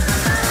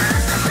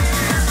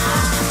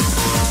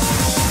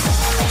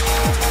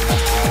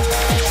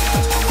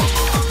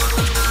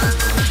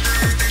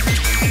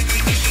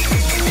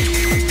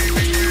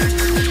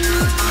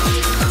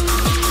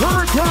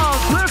 Here it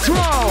comes, let's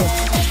roll.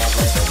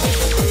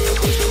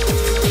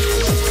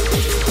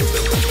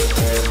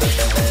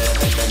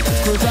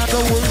 Cause I'm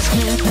the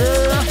whiskey,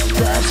 yeah,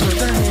 that's the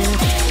name.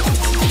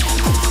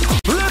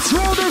 Let's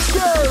roll this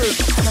game.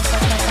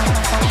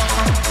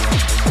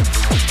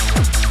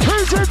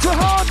 Who's into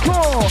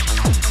hardcore?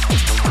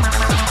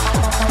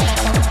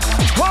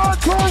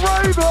 Hardcore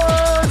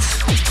ravers.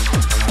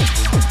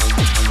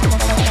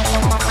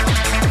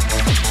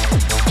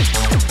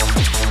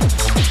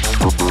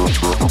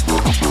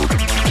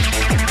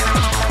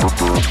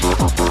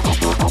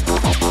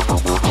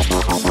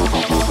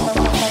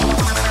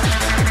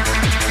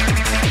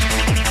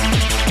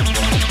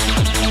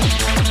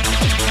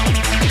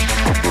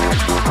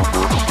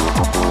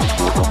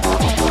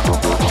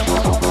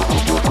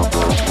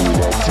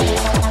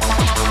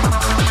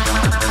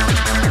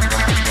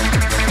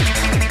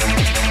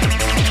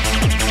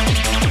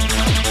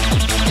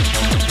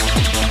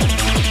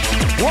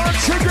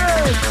 Once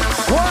again,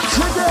 once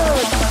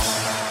again.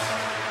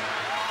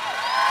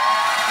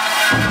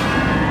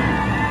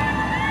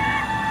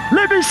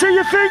 Let me see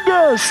your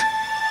fingers.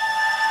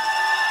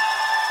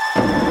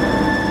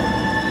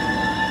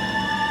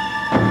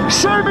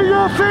 Show me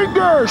your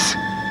fingers.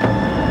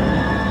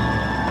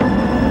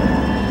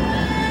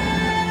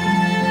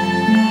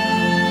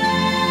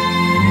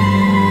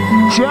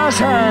 Jazz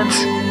hands.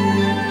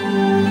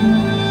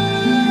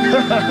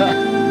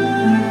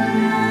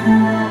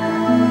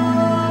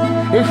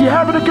 If you're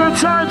having a good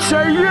time,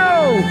 say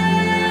yo.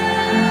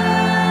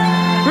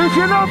 If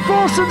you're not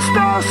forcing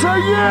stars, say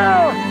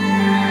yeah.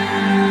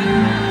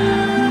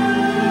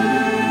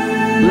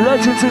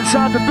 Legends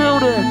inside the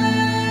building.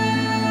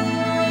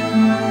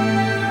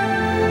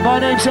 My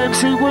name's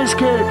MC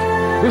whizzkid.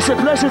 It's a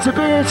pleasure to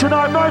be here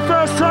tonight. My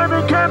first time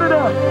in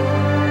Canada.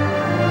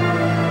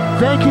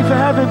 Thank you for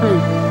having me.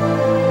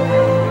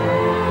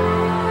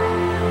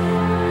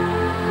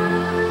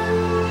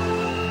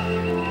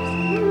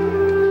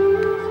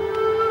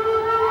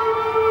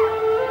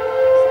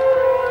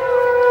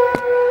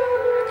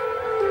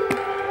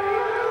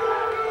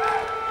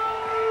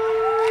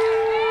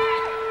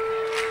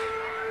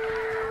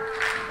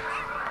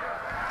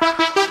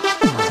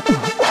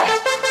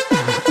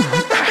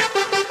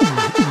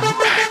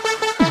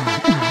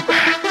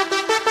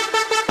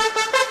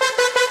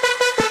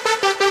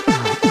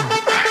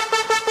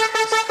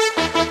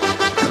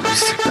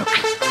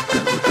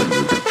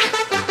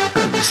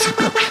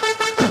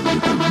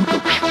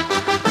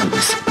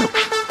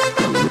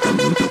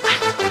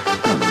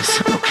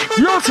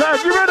 more time.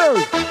 You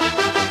ready?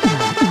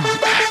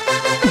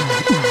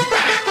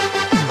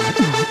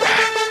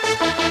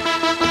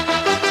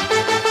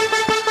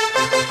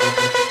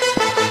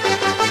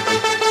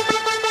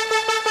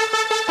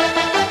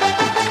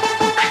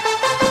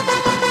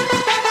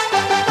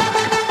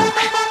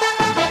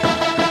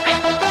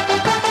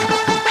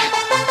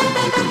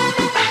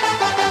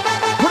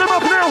 Put him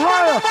up a little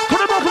higher.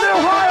 Put him up a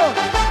little higher.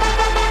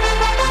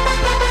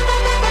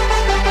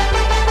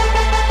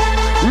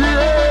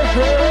 Yeah.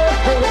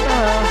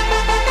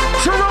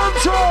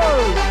 Toronto.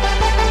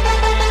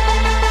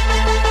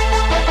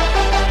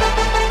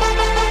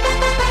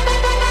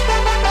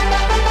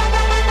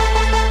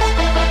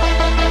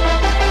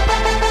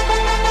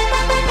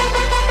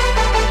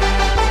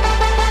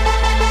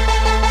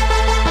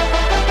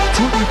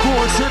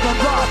 24/7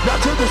 live, I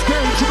take this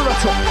game to the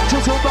letter.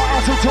 Just on my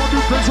ass and turn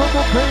defense on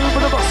my pain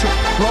with a muscle.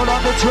 Roll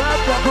on the track,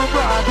 back and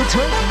ride the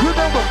train.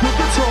 Remember, quick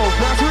and slow,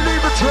 fast we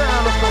leave a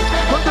trail of fate.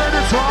 But then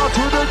it's hard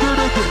to the good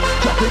again.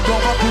 Jacking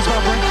on my piece, my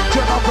brain.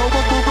 Check out the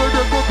one moving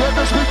in the bed.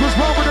 The speakers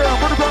over there.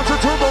 When the guns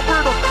are turbo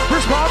rhythm.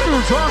 This my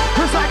news,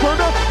 huh? It's like a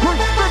enough.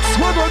 Mix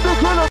with a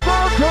nuclear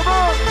bomb, come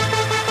on.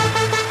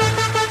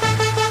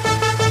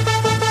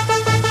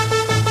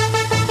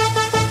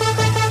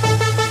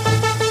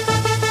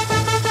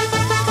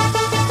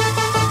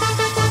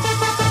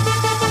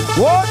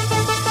 What?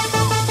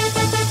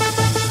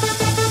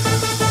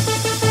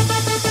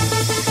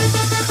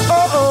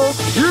 Uh-oh,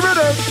 you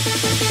ready?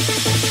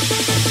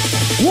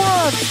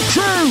 1,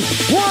 2,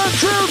 1,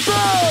 2, 3.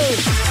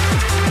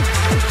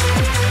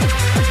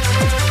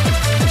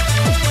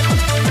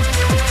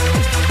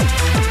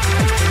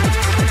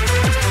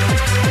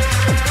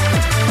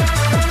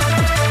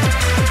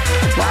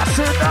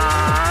 Passing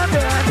on,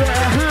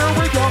 and here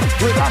we go.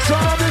 With our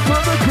something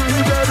from the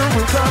green, better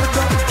we gotta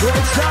go.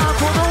 It's time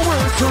for the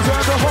whistles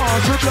and the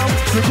horns to blow.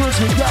 Because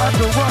we got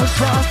the ones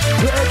from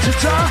head to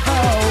toe.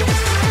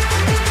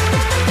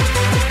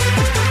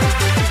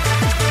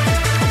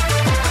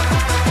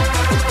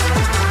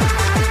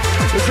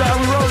 It's how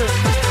we roll it.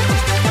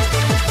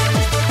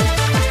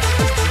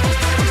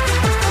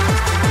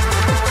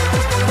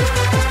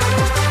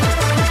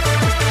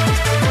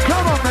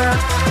 Come on, man.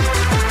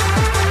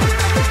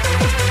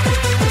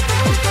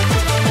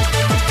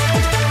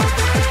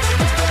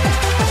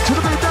 To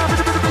the beat down, with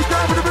the beat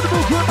down, with the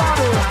move, your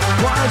body.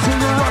 Why is it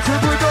you're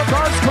rushing with the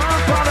buzz, come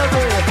follow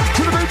me.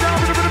 To the beat down,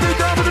 with the beat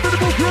down, with the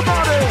move, your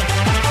body.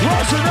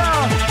 Rushing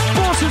down,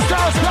 forcing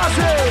styles,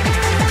 classic.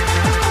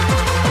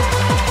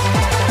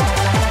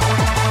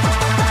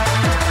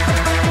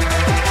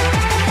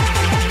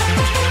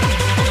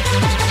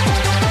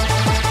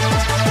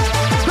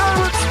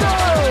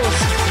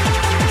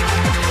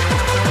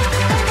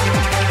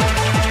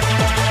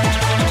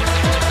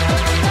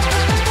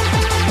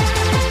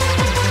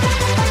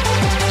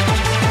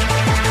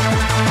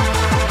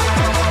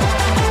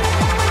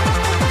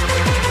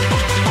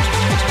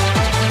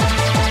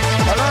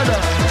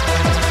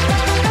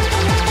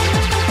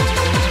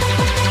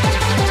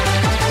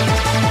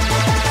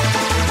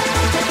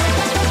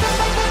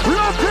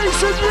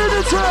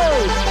 Unity!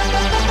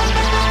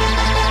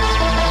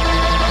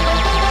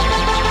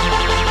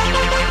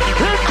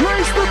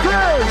 Increase the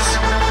pace!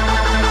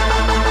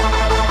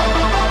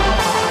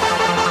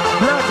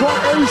 Black,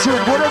 white, Asian,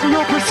 whatever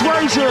your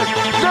persuasion,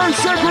 no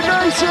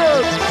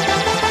segregation!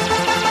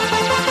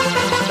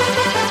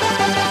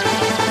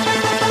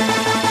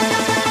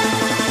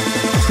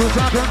 What's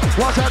happening?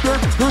 What's happening?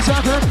 Who's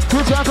happening?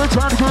 Who's happening?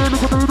 Trying to get in,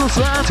 look through the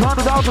sand, trying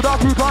to doubt, but I'll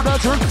keep on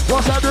dancing.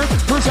 What's happening?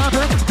 Who's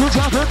happening? Who's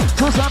happening?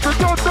 Who's happening?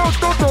 Go.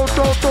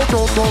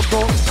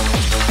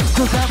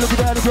 Who's happening? Get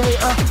out of here.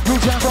 You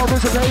can't go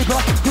with the paper.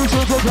 You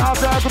should go out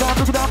there, but I'm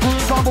looking out for you.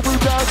 I'm going to be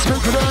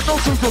speak it in, no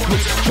single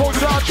pitch. Hold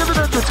it out, give it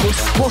in the twist.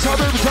 What's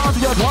happening? Time to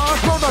get hard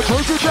from the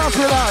crazy dance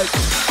tonight.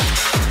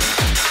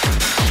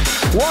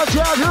 Watch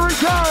out, here he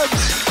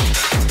comes.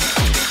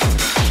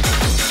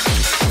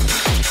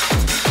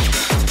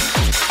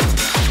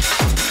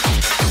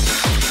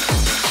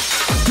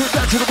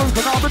 To the roof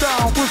and up and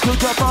down, whiskey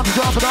drop on the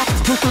drop it up,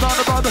 twist it on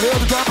the by the head,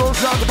 the drop goes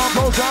down, the bomb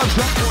goes down,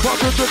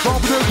 fuck it, the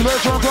bomb,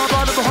 the jump on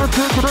by the hunt,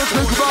 think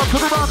about, to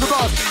the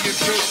roundabout.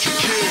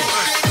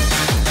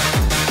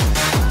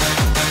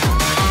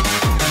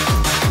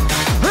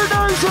 He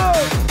knows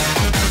it!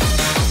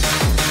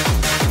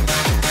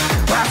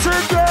 That's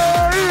it,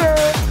 yeah!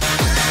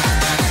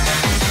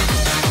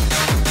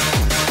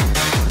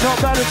 Not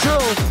bad at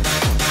all.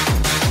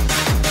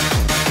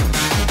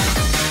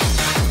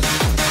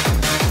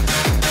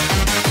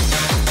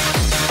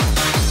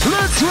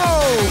 Let's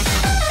roll!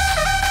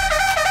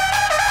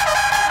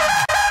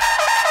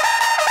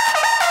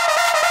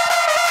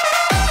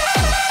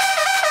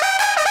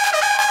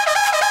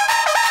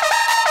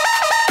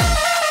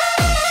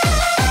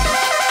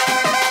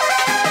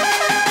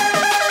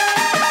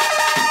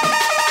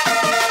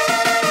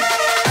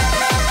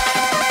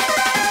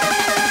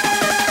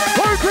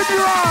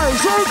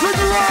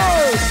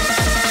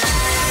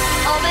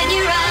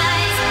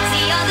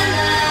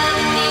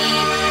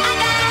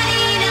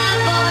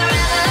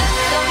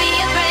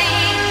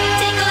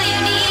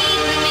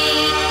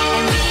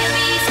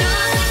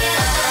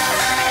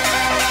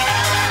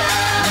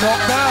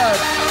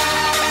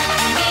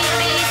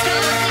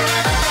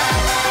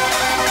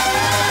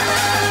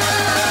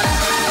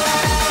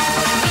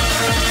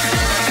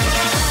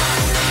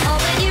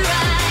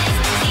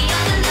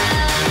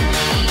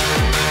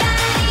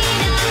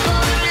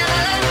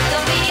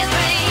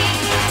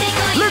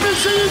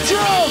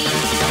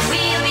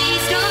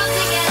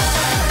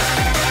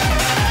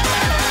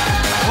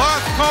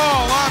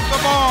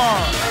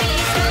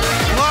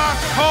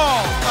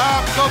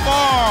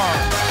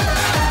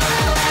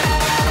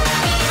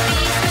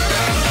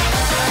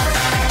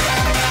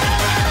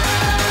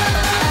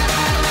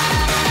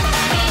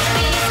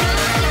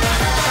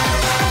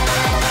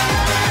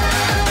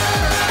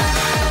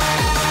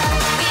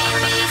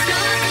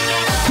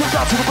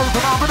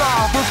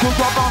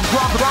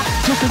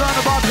 the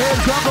roundabout head,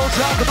 drum goes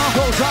out, the mouth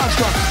goes out,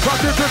 strong. But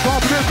this is all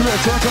ridiculous.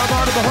 Turns out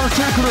out of the heart,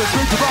 ridiculous.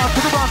 Reach the box,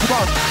 to the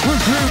roundabout. We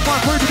dream, my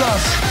freedom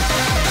us.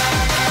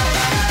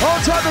 All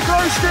time the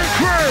glow stick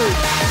crew.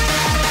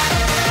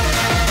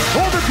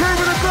 All the crew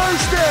with the glow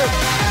stick.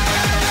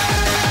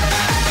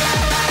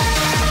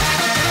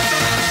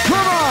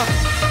 Come on.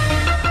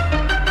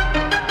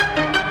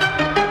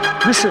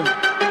 Listen.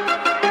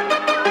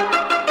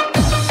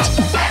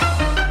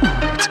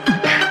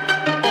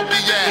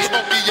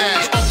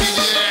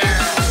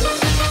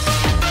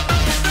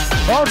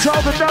 On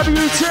top of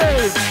WT.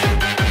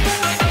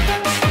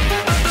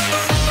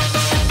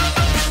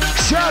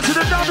 Shout to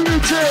the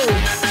WT.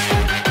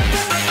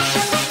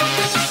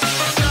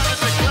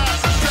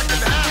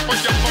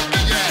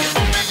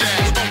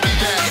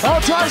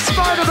 On top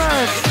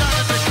Spider-Man.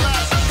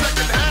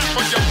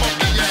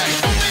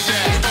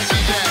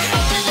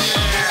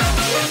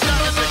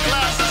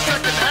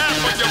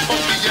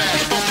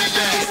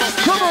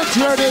 Come on,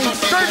 Teddy.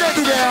 Don't let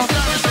me down.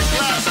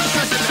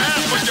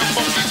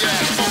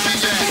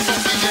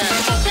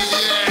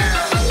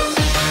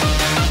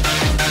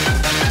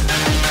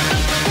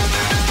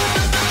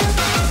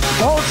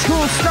 Old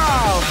school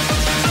style.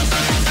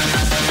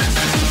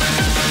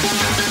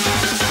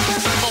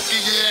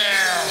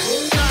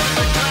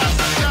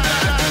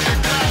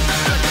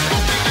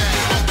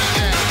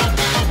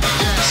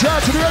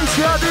 Shout to the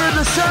ACRD and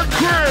the Sun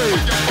Crew.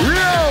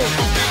 Real.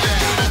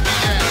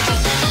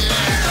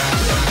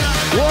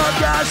 One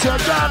guys who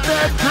got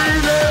that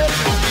feeling.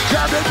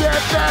 Trying to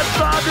get that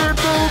body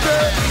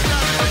moving.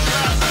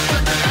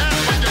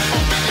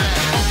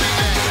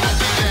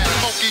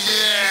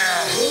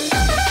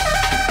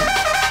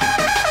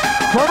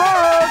 Come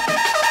on!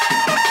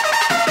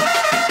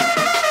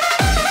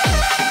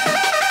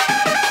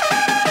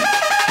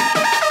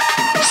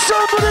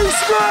 Somebody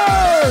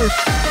scream!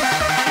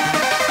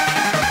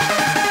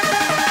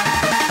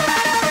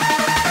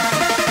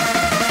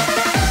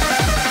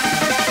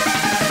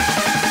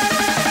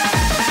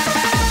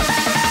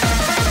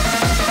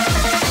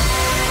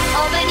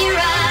 Open your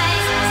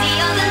eyes, see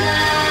all the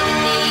love in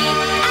me.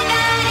 I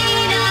got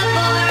enough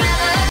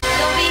forever.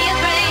 Don't be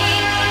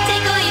afraid.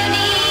 Take all you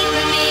need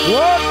from me.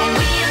 What? And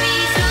we'll be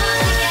strong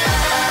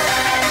together.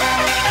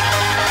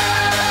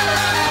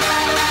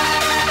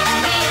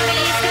 We'll be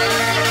strong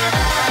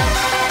together.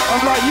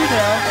 I'm like you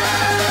now.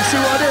 You see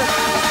what I did?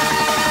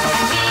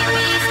 We'll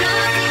be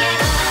strong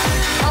together.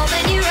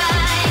 Open your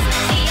eyes,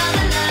 see all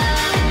the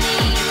love in me.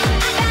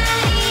 I got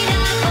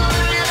enough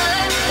forever.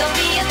 Don't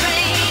be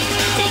afraid.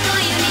 Take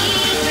all you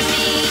need from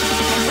me.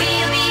 And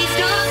we'll be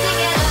strong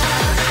together.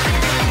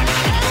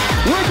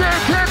 We're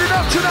getting candid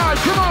up tonight.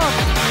 Come on.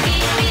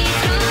 We'll be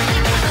strong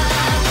together.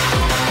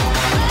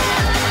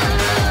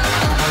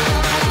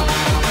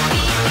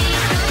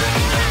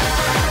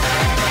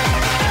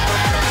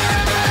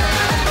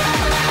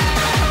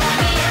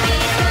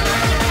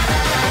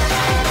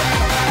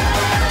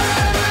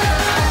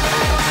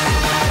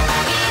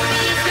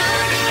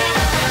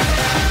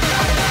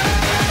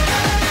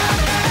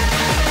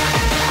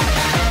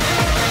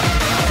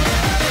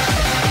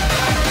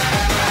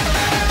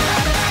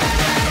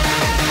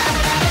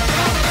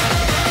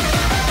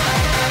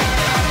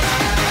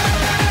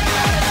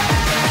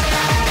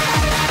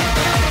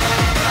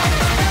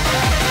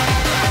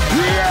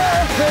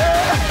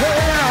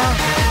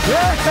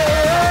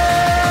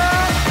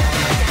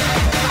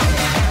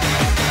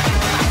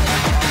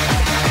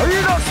 Are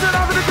you not still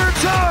having a good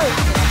time?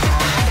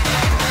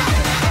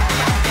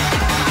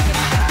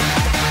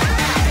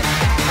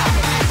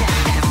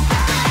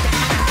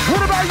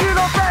 What about you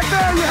lot back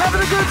there? You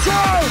having a good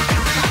time?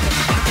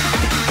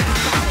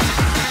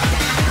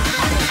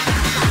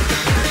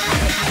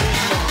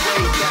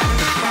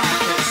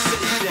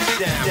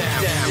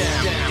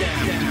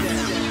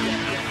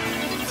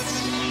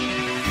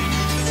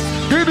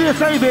 Do me a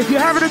favor, if you're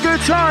having a good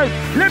time,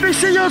 let me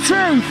see your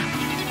teeth.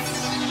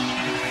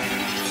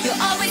 You'll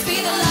always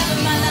be the love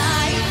of my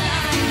life.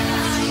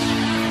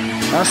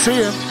 I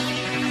see him.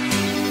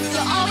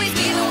 You'll always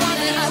be the one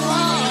that I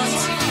want.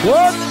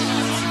 What?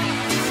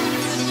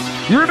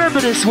 You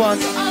remember this one?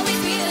 You'll always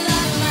be the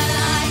love of my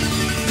life.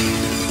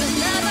 The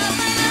love of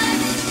my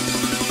life.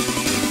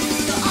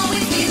 You'll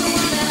always be the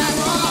one that I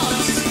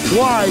want.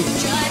 Why?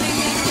 Driving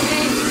me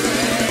crazy.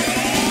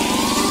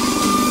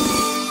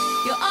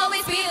 You'll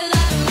always be the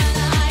love of my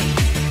life.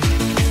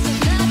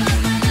 The love of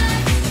my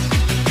life.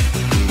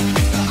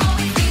 You'll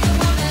always be the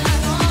one that I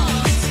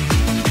want.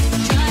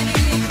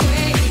 Driving me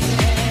crazy.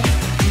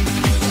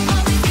 You'll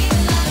always be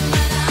the love of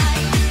my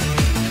life.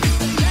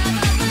 The love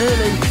of my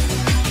Nearly. life.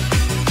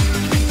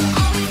 You'll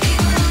always be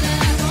the one that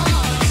I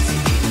want.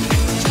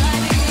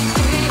 Driving me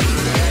crazy.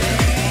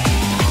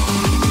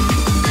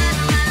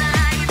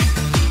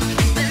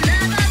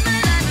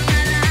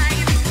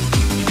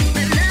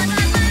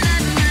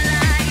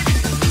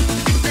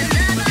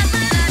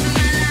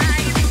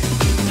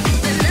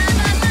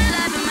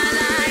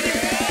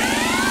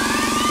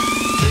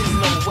 There's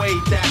no way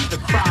that the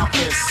crowd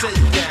can sit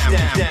down.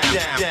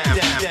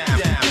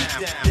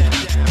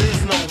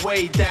 There's no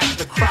way that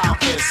the crowd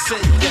can sit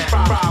sit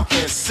down. Crowd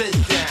can sit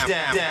down.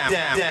 Down, down,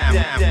 down,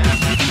 down, down.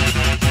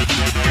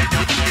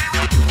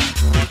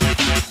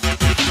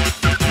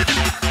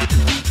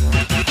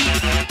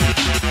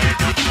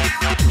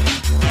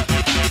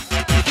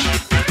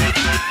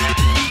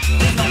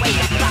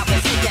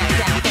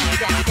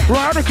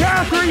 Right on the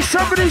count of three,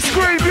 somebody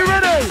scream, you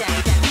ready?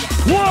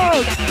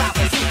 1,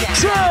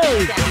 2,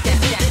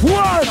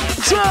 1,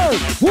 2,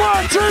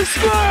 1, 2,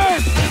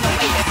 scream!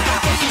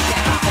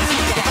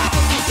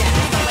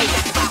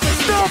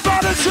 No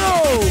bad at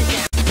all!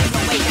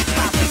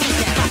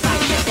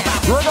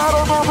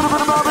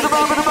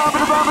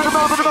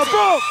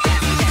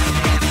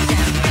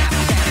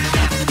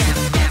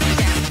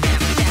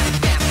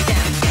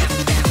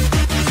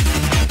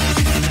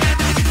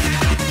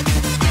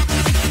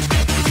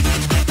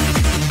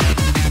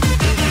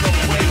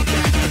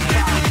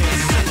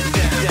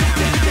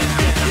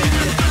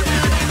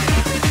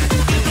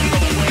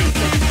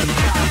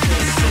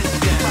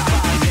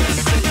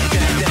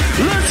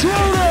 Let's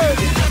roll it!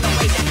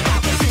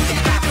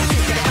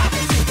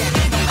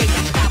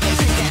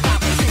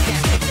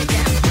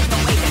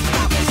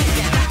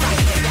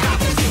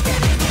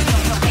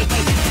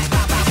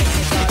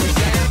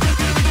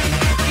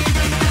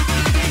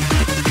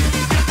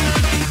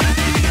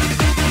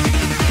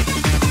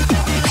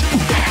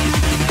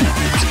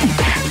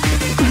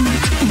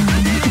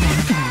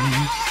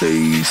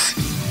 Peace.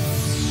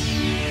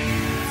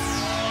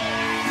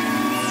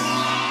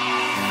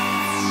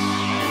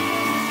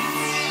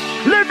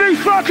 Let me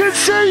fucking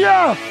see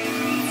ya!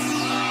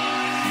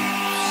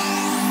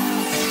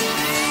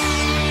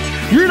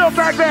 You lot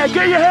back there,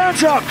 get your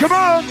hands up, come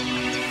on!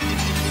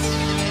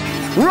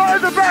 Right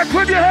in the back,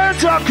 put your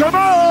hands up, come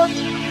on!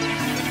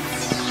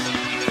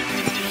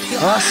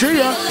 I see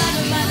ya.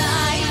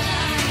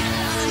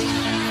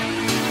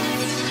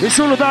 It's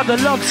all about the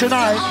love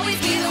tonight.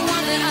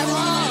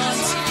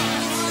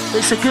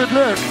 It's a good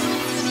look.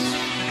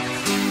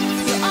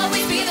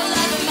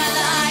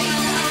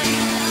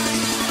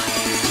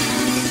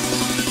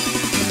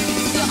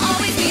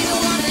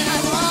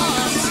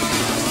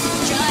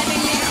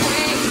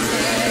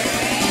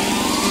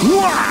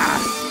 Wow!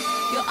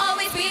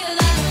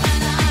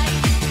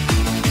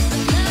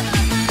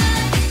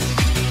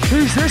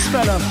 Who's this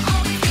fella?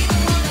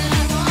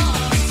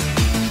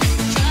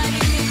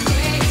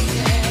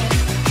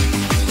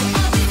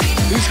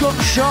 He's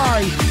got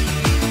shy.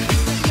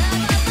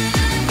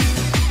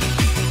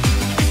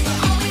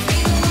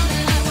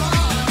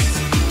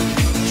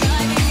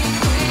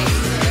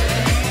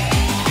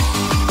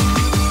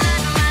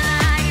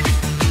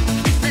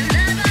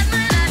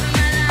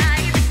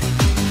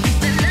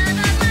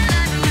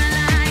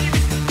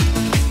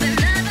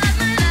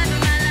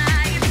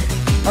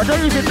 I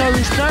don't even know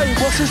his name.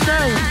 What's his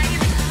name?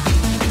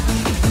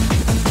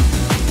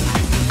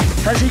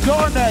 Has he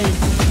got a name?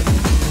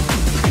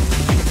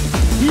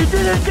 You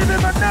didn't give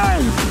him a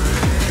name!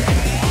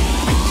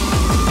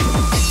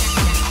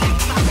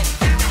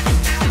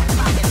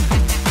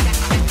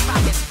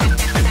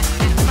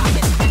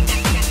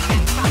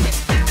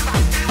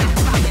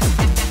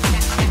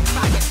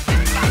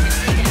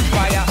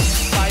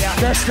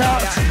 Best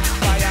out.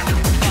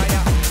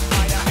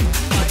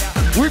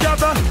 We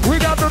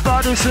got the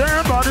body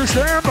slam, body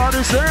slam,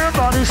 body slam,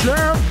 body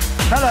slam.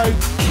 Hello.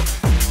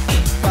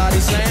 Body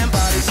slam,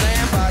 body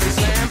slam, body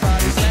slam,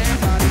 body slam,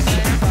 body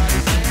slam, body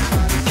slam.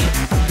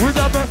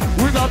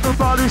 We got the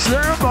body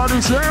slam,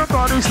 body slam,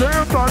 body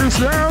slam, body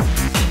slam.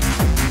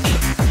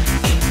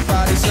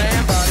 Body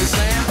slam, body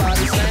slam,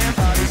 body slam,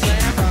 body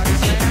slam, body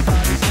slam,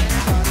 body slam.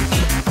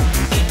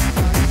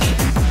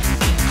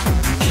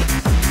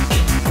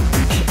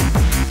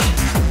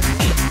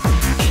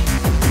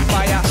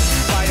 Fire,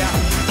 fire,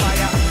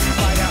 fire,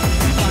 fire,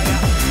 fire, fire.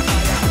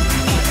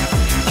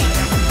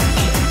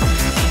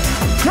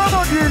 Come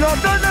on, you lot,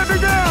 don't let me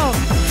down.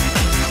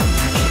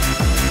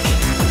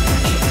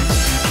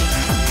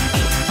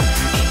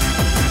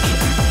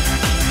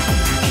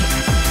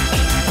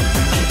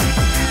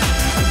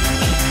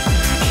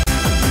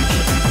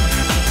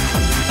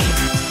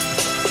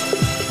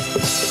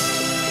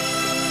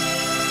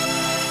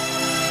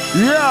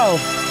 Yo!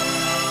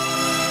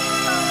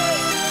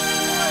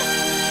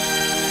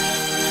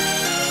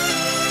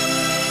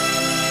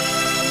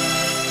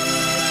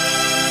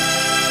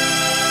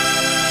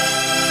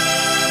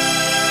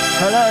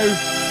 Hello?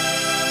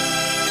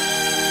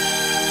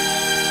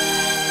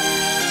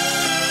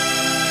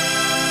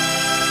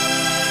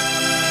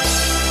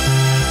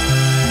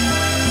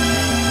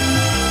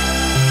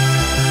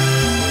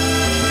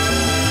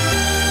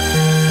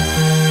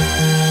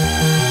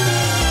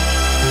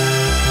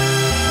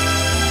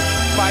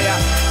 Fire,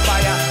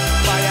 fire, fire,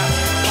 fire,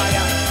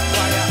 fire,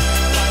 fire,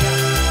 fire.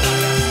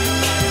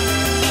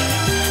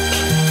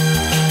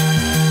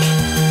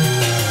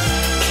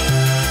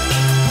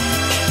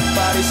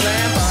 Body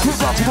slam, body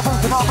slam. to the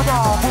beat, and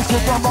down. We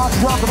sit down, march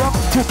around the them.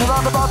 Just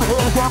around about the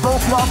head, down,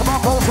 both around the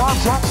mouth, both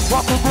arms shut.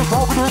 Walking this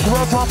over there, to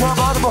the top, down,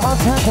 by the behind,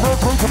 to the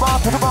take the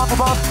box, to the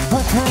box.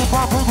 Whiskey,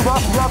 pop, pick it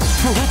up,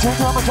 to hit your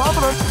damage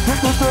dominance. Hit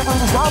this thing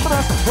with his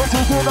dominance. Let's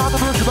take it out the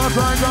bitch, about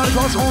Brian, got it,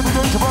 goes home, the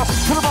days of us.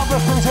 To the bump,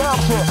 let's face it out,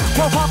 shit.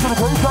 Cross on to the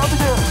case, out the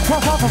gear.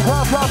 Cross on to the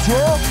class, out,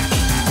 shit.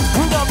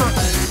 We got the...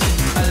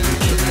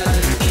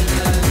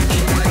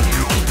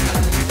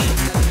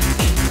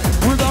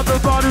 We got the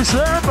body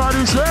slam,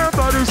 body slam,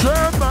 body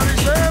slam, body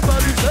slam,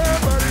 body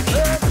slam, body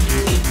slam.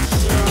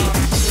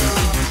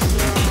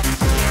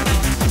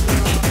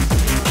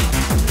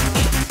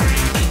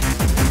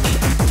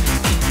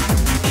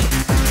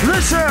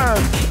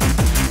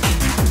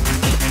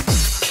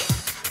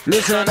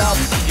 Listen up,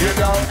 you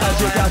know, as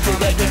you got to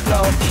make it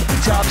flow.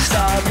 Top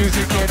style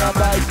music in a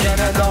mic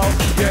and I know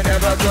you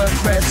never could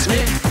press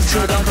me,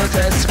 so don't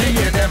contest me.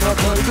 You never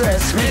could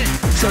press me,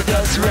 so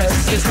just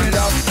rest. Listen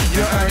up,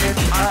 you earn it,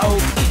 I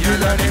hope you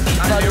learn it.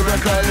 A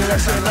lyrical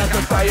lesson like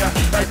a fire,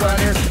 like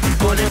burning.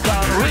 Bullet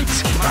can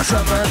reach, my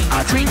summon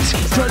I teach.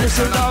 So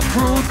listen up,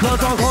 rude,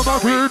 cause I'll come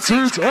up with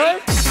teach,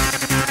 eh?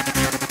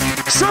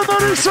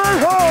 Somebody say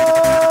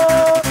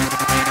ho!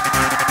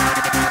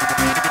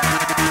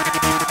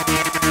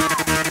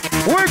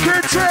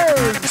 Wicked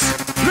James,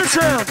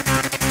 listen.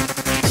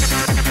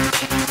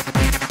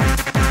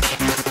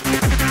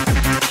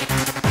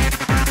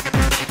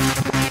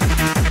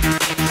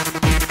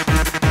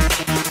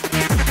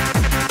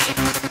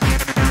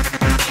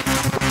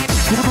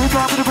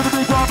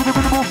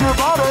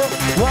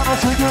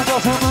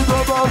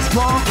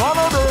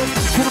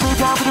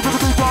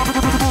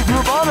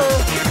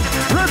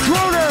 Let's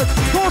roll it.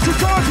 Force it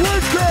towards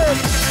whizzkid.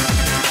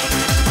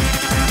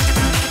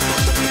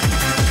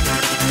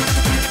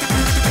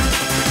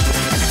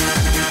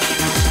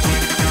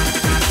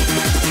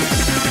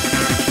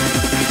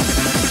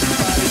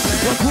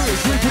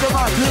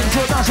 So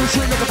that's a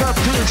shit like a bad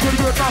bitch.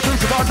 Gonna get my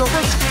face about the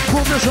mix.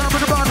 Pull this hammer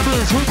to buy the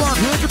biz. We want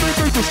here to be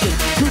interesting.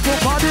 People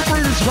party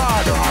breathing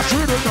spot. I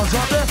see it on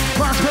Sunday.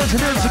 My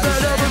special is the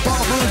bed. Every part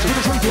of the biz.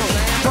 Gonna swing it.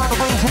 Down the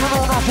brains. You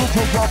know not to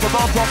take out the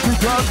mouth. Just be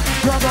done.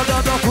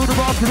 Down. Put the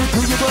box in it.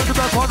 Till you burn the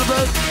back part of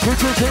it.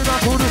 It's a chain.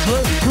 I put this way.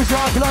 It's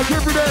like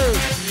every day.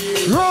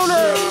 Roll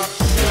it.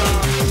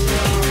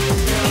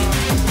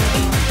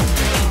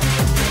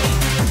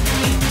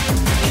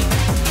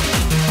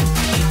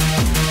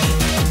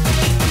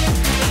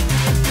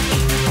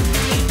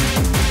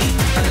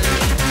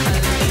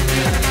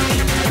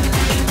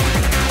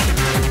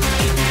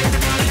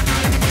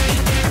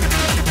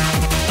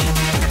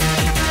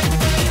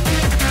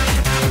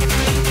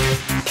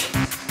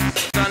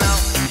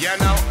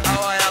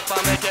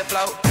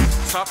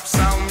 Top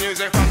sound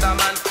music from the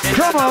man.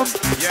 Come on.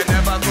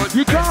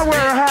 You can't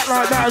wear a hat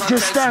like that and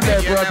just stand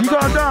there, bro. You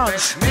gotta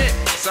dance.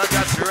 So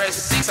just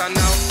rest. So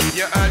now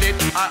you earn it.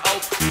 I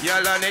hope you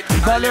learn it.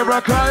 My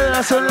lyrical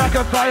lesson like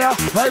a fire.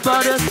 My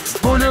body,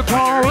 bullet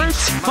can't reach.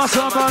 My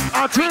summon,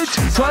 I teach.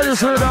 So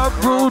listen up,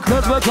 rude,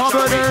 cause we're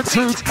coming in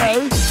teach,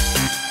 eh?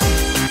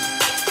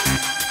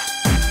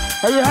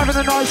 Are you having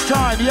a nice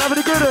time? You having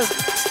a good one?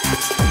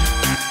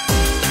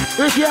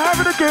 If you're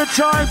having a good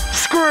time,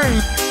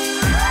 scream.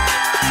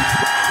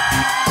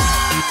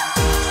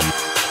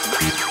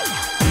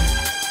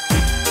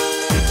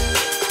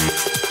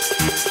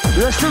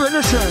 Let's do it,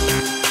 listen.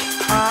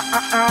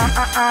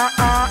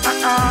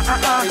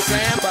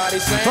 Body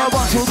slam. I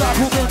want you back,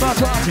 who made my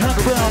time to hang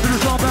around. In the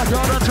song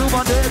backyard until my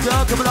day,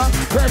 girl, coming out.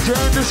 Let's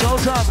end this whole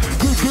time.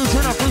 Keep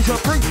in a free,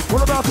 so free. What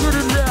about the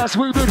in there?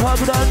 Sweet big hug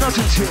without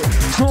nothing shit.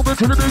 Storm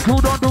into the big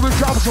cool, don't do it,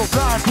 chop so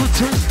blind. Quick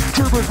team,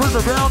 trippers bring the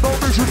round, don't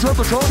miss your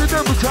triple, told it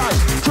never tight.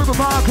 Triple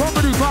mind,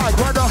 company vibe,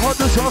 when the hot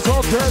this house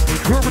all dead.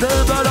 Group it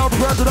in, bad off,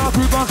 grab it off,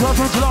 keep on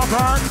talking till I'm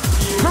fine.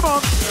 Come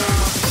on.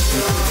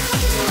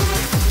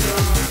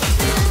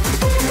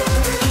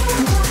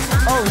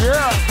 Oh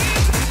yeah.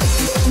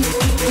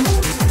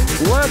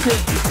 Work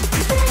it.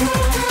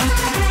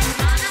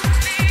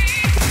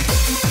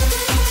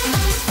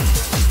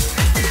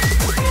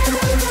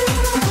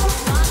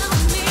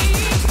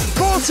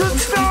 Boston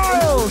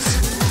Styles.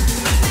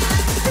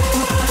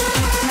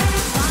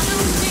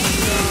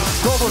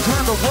 Troubles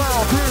in the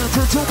world, being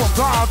to a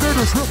vibe. It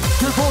is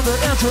before they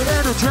enter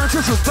any chance.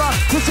 It's a vibe,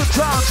 it's a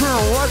time to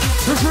what?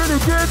 It's really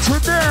get you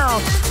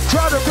down.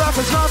 Try to block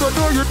us now, but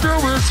all you do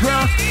is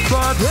round.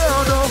 But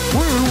hell no,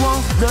 we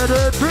won't let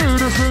it be.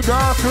 This ain't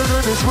nothing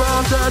in this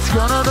world that's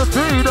gonna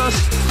defeat us.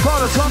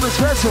 Call it something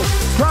special,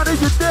 try to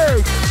get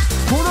dig.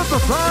 Pull up the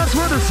fires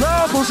with the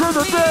samples in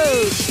the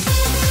day.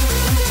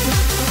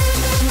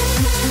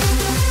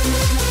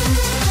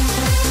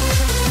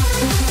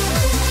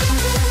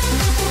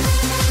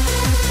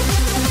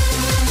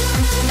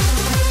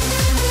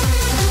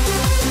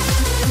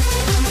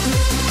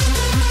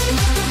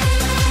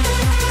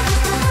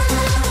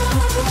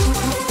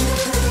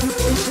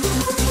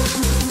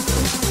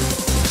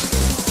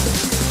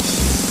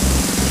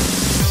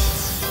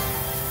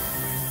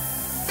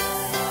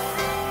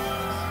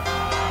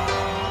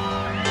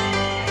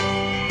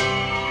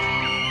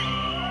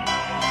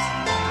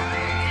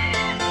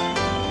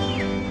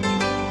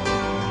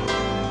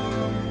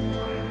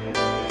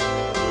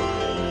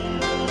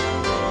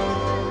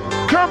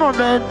 Come on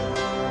then.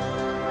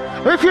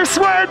 If you're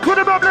sweating, put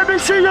them up. Let me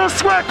see your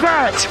sweat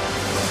patch.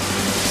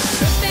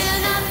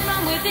 Ripping up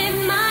from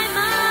within my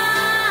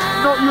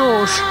mind. Not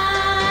yours.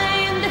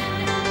 I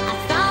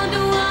found a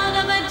world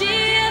of a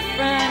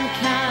different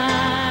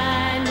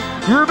kind.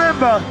 You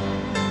remember?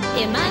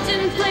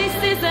 Imagine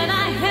places that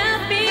I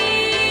have been,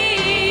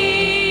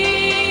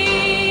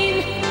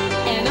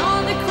 and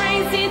all the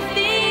crazy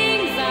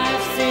things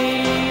I've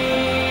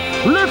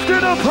seen. Lift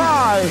it up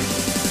high.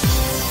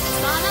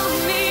 Follow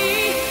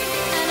me,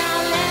 and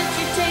I'll let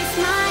you taste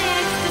my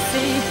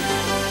ecstasy.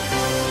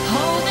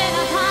 Hold it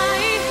up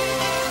high,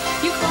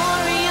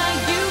 euphoria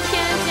you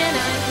can't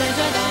deny.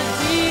 Pleasure that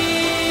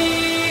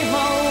we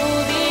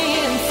hold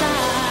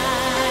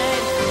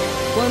inside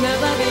will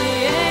never be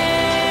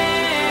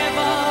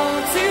able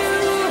to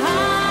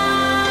hide.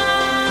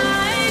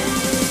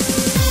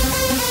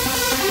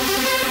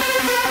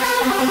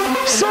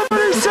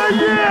 Somebody say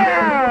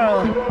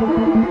yeah!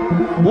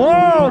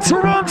 Whoa,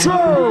 Toronto!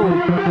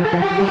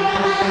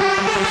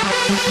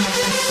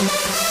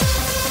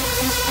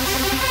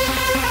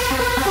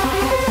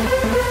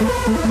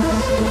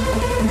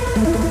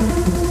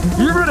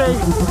 You ready?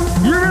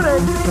 You ready?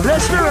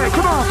 Let's do it,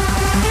 come on!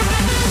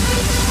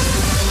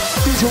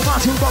 These are my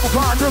two bubble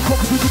grind, no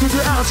coffee, we can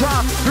get out of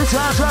time. This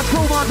hand's right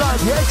through my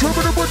life, yeah, two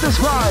minute would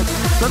describe.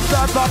 The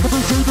bad back of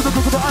the scene, the look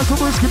of the ice, the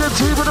whiskey, the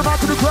tea, with the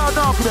back of the crowd,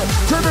 now for it.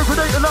 Turn it for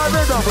the live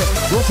end of it.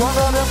 We'll turn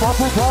on it, pop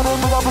it, down in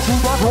the upper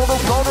seat, that's all the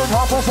flow, and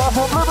half us off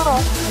from living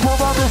on. Pull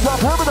on this,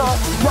 that's living on.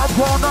 That's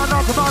going down,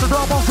 knock them out, and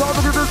almost all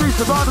of the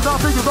beast, about it, I'm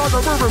thinking about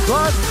the river,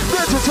 right?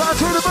 Get your time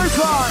to the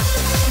baseline.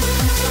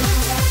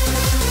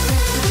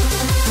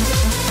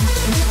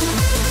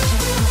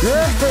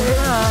 Yeah,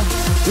 yeah,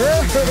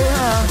 yeah,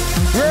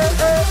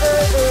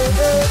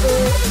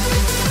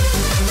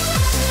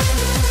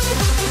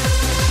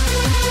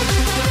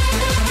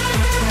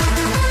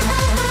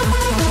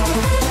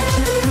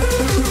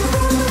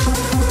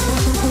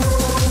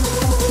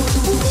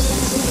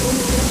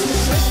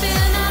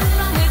 Ripping up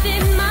from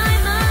within my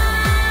mind.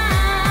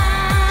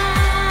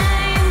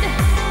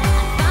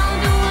 I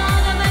found a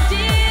world of a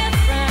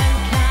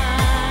different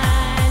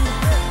kind.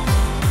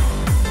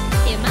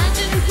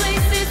 Imagine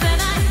places that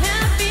I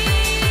have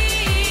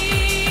been,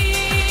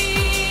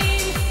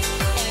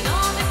 and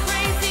all the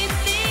crazy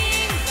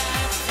things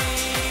I've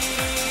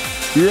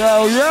seen. Yo,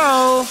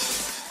 yo!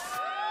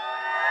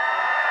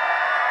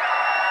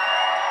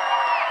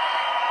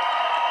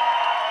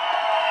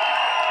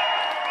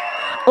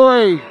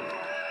 Oi,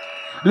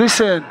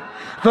 listen,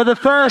 for the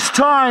first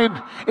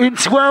time in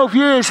 12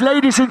 years,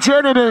 ladies and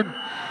gentlemen,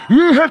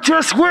 you have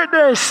just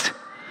witnessed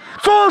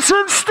Force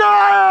and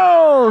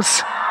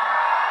Styles!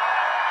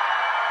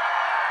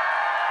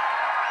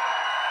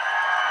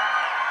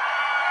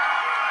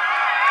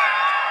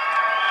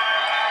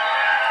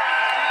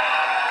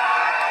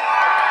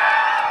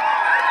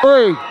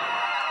 Oi,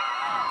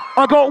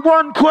 I got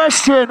one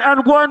question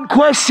and one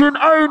question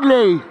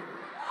only.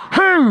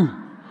 Who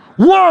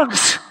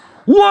wants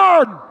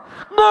one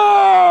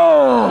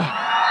more?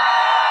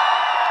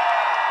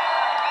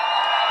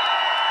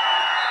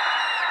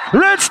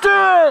 Let's do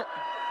it!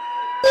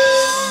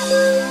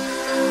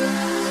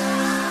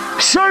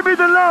 Show me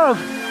the love.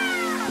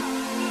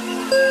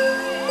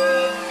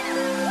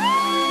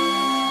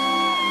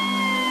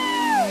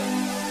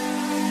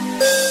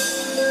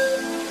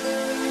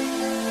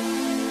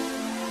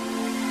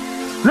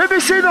 Let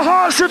me see the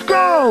hearts of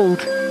gold.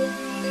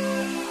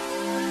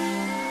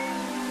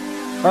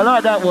 I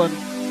like that one.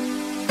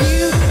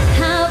 You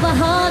have a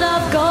heart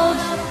of gold.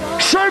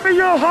 Show me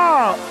your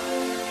heart.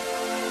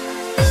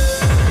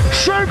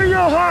 Show me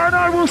your heart and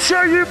I will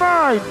show you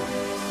mine.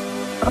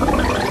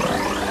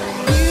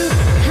 You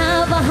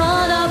have a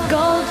heart of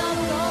gold.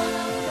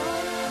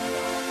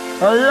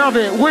 I love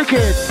it.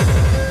 Wicked.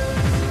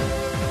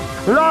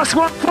 Last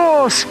one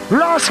Force.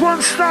 Last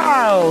one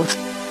Styles.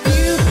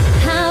 You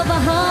have a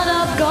heart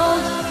of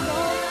gold.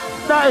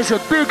 That is a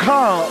big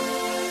heart.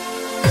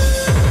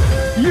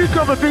 You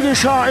got the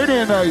biggest heart in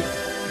here, mate.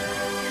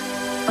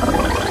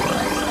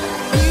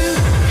 You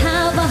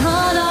have a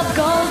heart of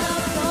gold.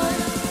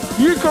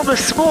 You got the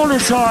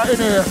smallest heart in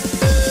here.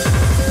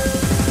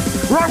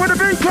 Right, when the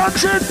beat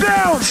comes in,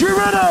 bounce. You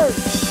ready?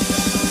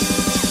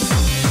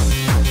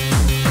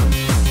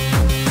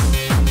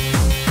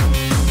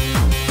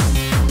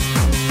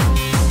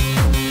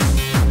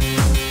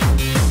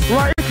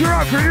 Right, if you're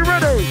up, are you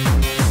ready?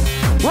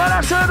 Well,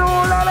 I said, oh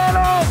la la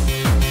la.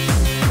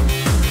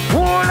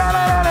 Oh la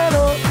la la la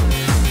la.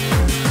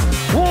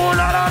 Oh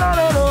la la la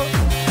la la.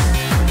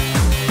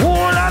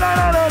 Oh la la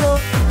la la la.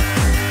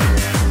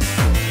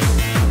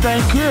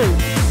 Thank you.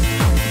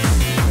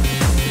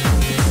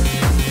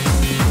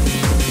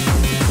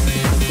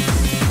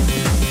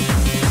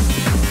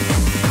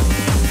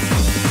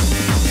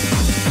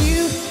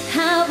 You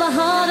have a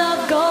heart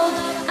of gold,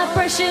 a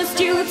precious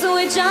jewel to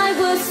which I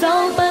was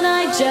sold, but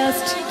I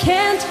just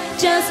can't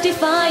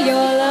justify your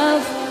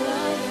love.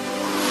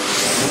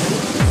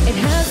 It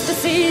hurts to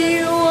see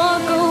you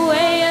walk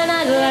away, and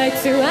I'd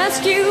like to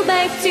ask you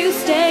back to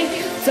stay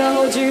to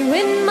hold you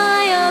in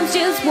my arms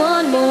just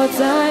one more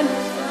time.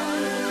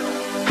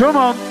 Come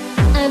on.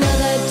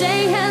 Another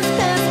day has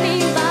passed me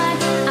by.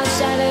 I've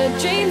shattered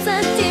dreams,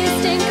 a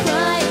distant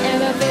cry,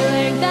 and a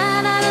feeling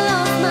that I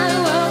lost my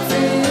world to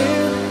you.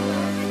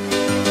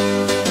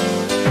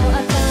 For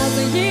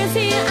 1,000 years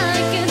here I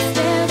could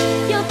stand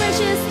your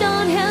precious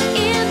stone held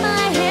in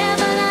my hand,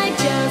 but I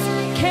just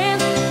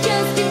can't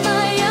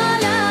justify your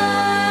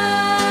love.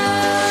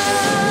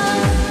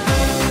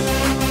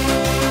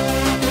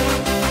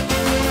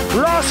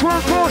 Last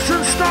one,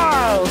 Boston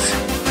Styles.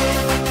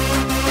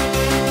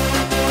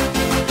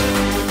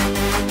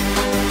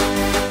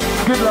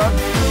 Good luck.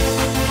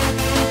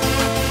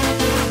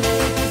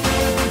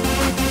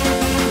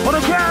 On a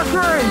count of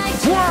three.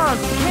 1,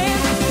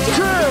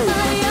 2.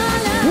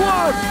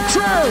 1,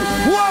 2.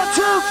 1,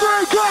 2,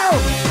 3, go!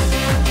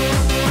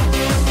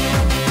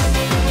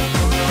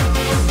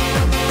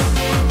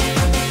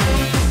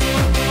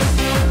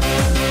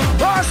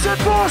 I said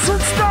Boston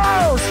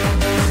Styles!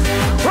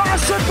 I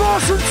said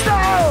Boston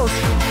Styles!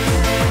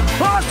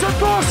 I said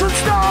Boston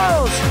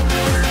Styles!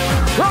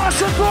 I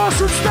said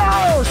Boston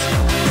Styles!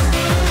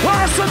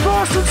 I said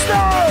Boston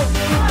Styles!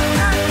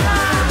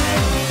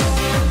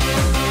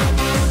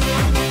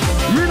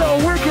 You know,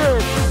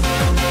 wicked!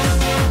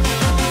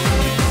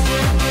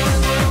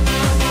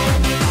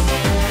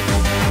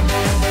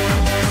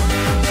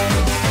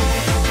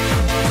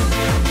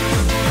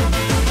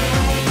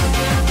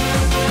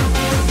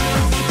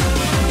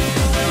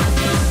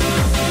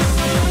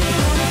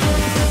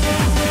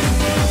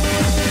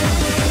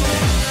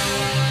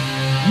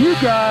 You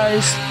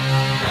guys,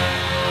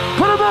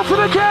 put them up for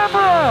the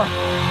camera!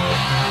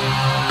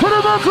 Put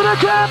them up for the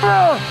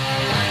camera!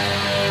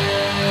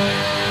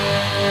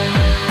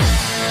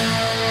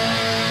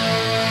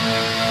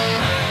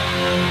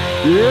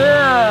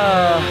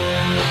 Yeah!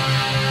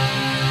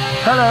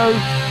 Hello!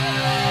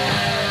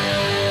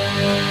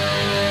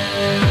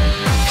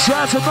 Shout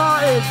out to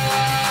Martin!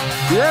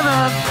 Yeah,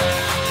 man!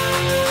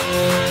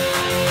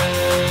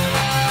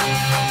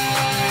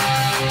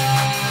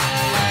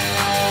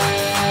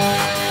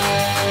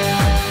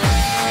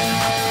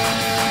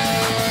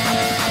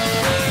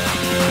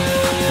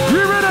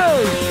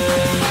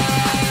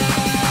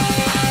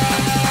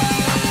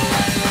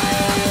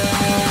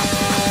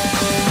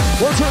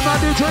 What's up, my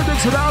DJ?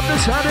 Mix it up,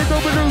 this hand ain't no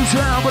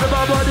illusion. What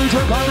about my DJ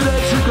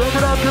combination? Go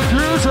without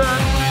confusion.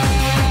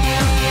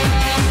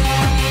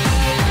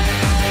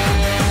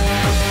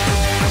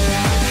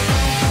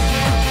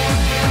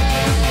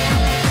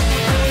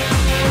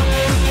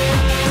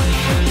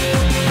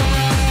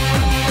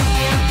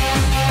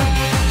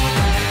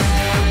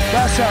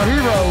 That's how he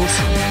rolls.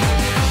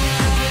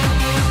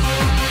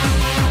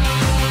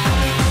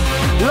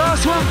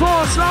 Last one,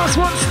 Force, last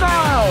one,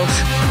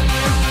 Styles.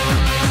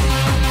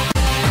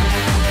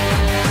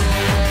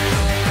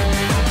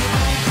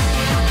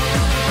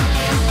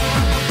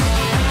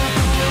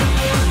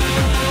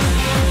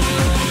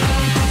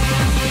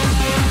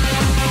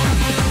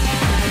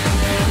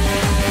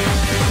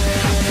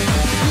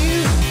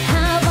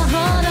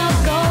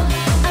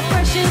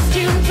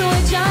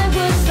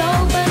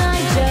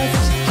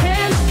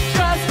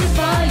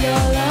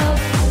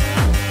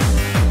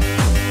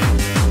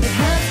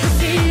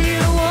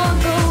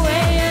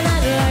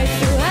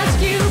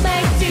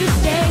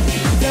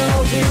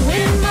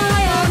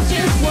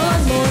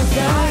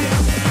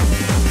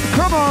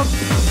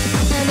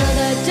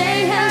 Another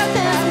day has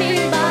passed me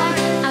by.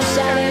 I've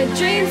shattered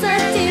dreams, a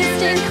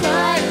distant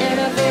cry, and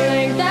a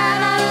feeling that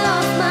I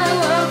lost my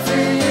world to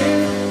you.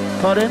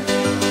 Pardon?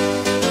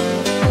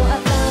 For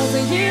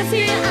 1,000 years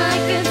here I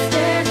could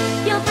stare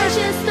your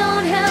precious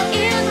stone held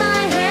in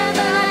my hand,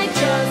 but I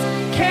just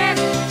can't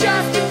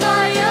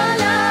justify your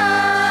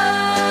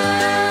love.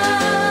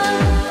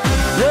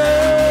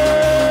 Yeah.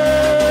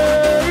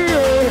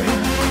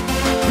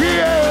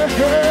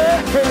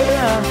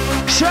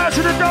 Shout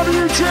to the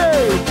WT.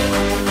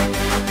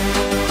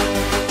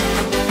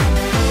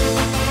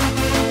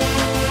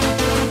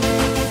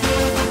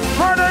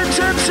 My name's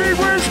MC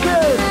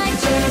whizzkid. I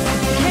just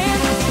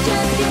can't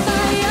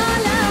justify your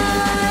love.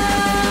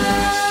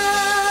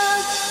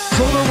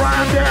 So the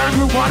rhyme down,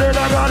 you want it,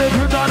 I got it,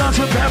 you got us,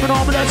 you're babbing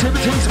on me, that's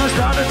imitation, my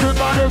style, it's your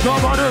body,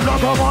 come on it,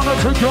 like I wanna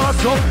take your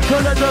soul, so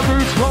let the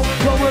beats flow,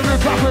 go with me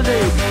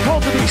properly,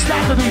 hold me,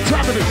 stop me,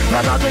 tap me,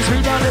 I got this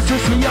beat down, let's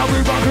just see how we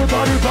rock it,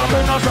 body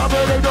popping, not stop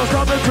it, ain't no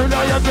stopping, till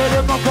I am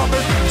getting my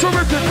pumping, so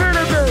if you feel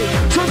me,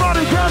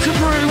 somebody count to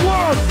 3,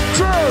 1,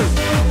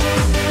 2.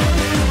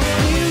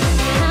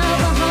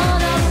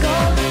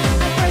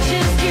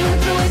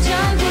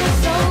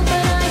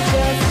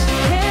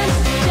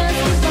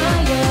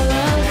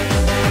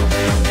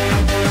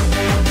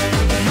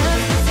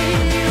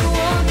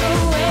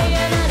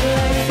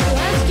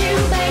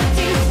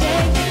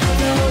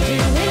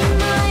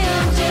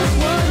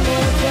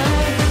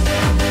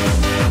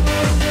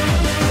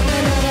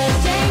 Another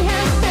day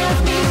has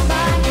passed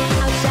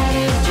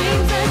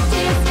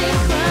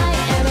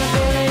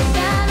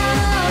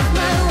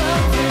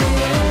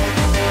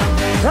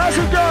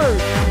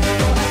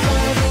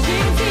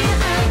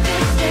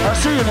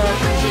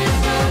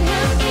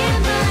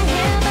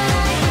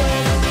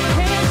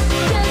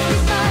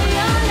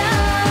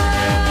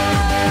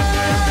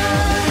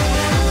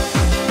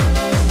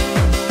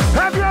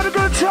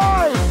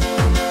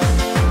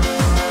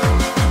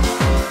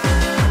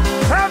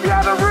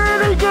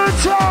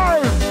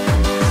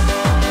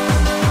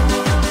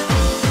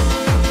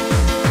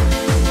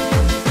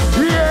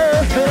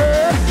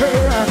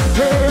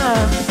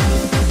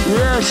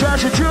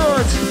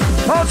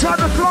more time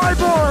to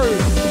Flyboy.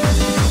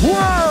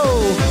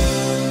 Whoa.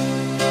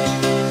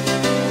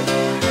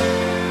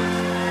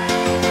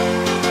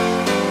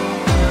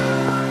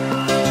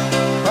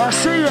 I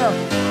see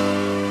ya.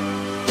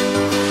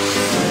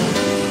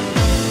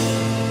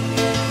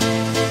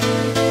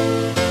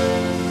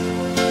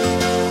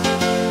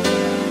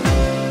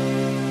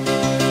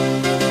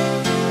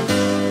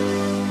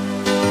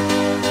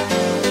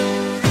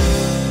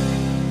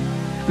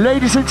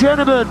 Ladies and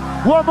gentlemen,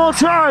 one more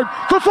time,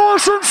 the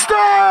Force and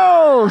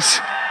Styles!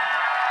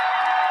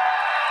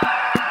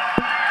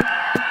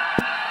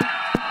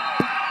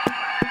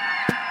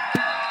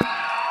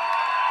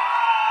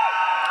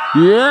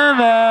 Yeah,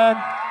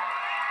 man.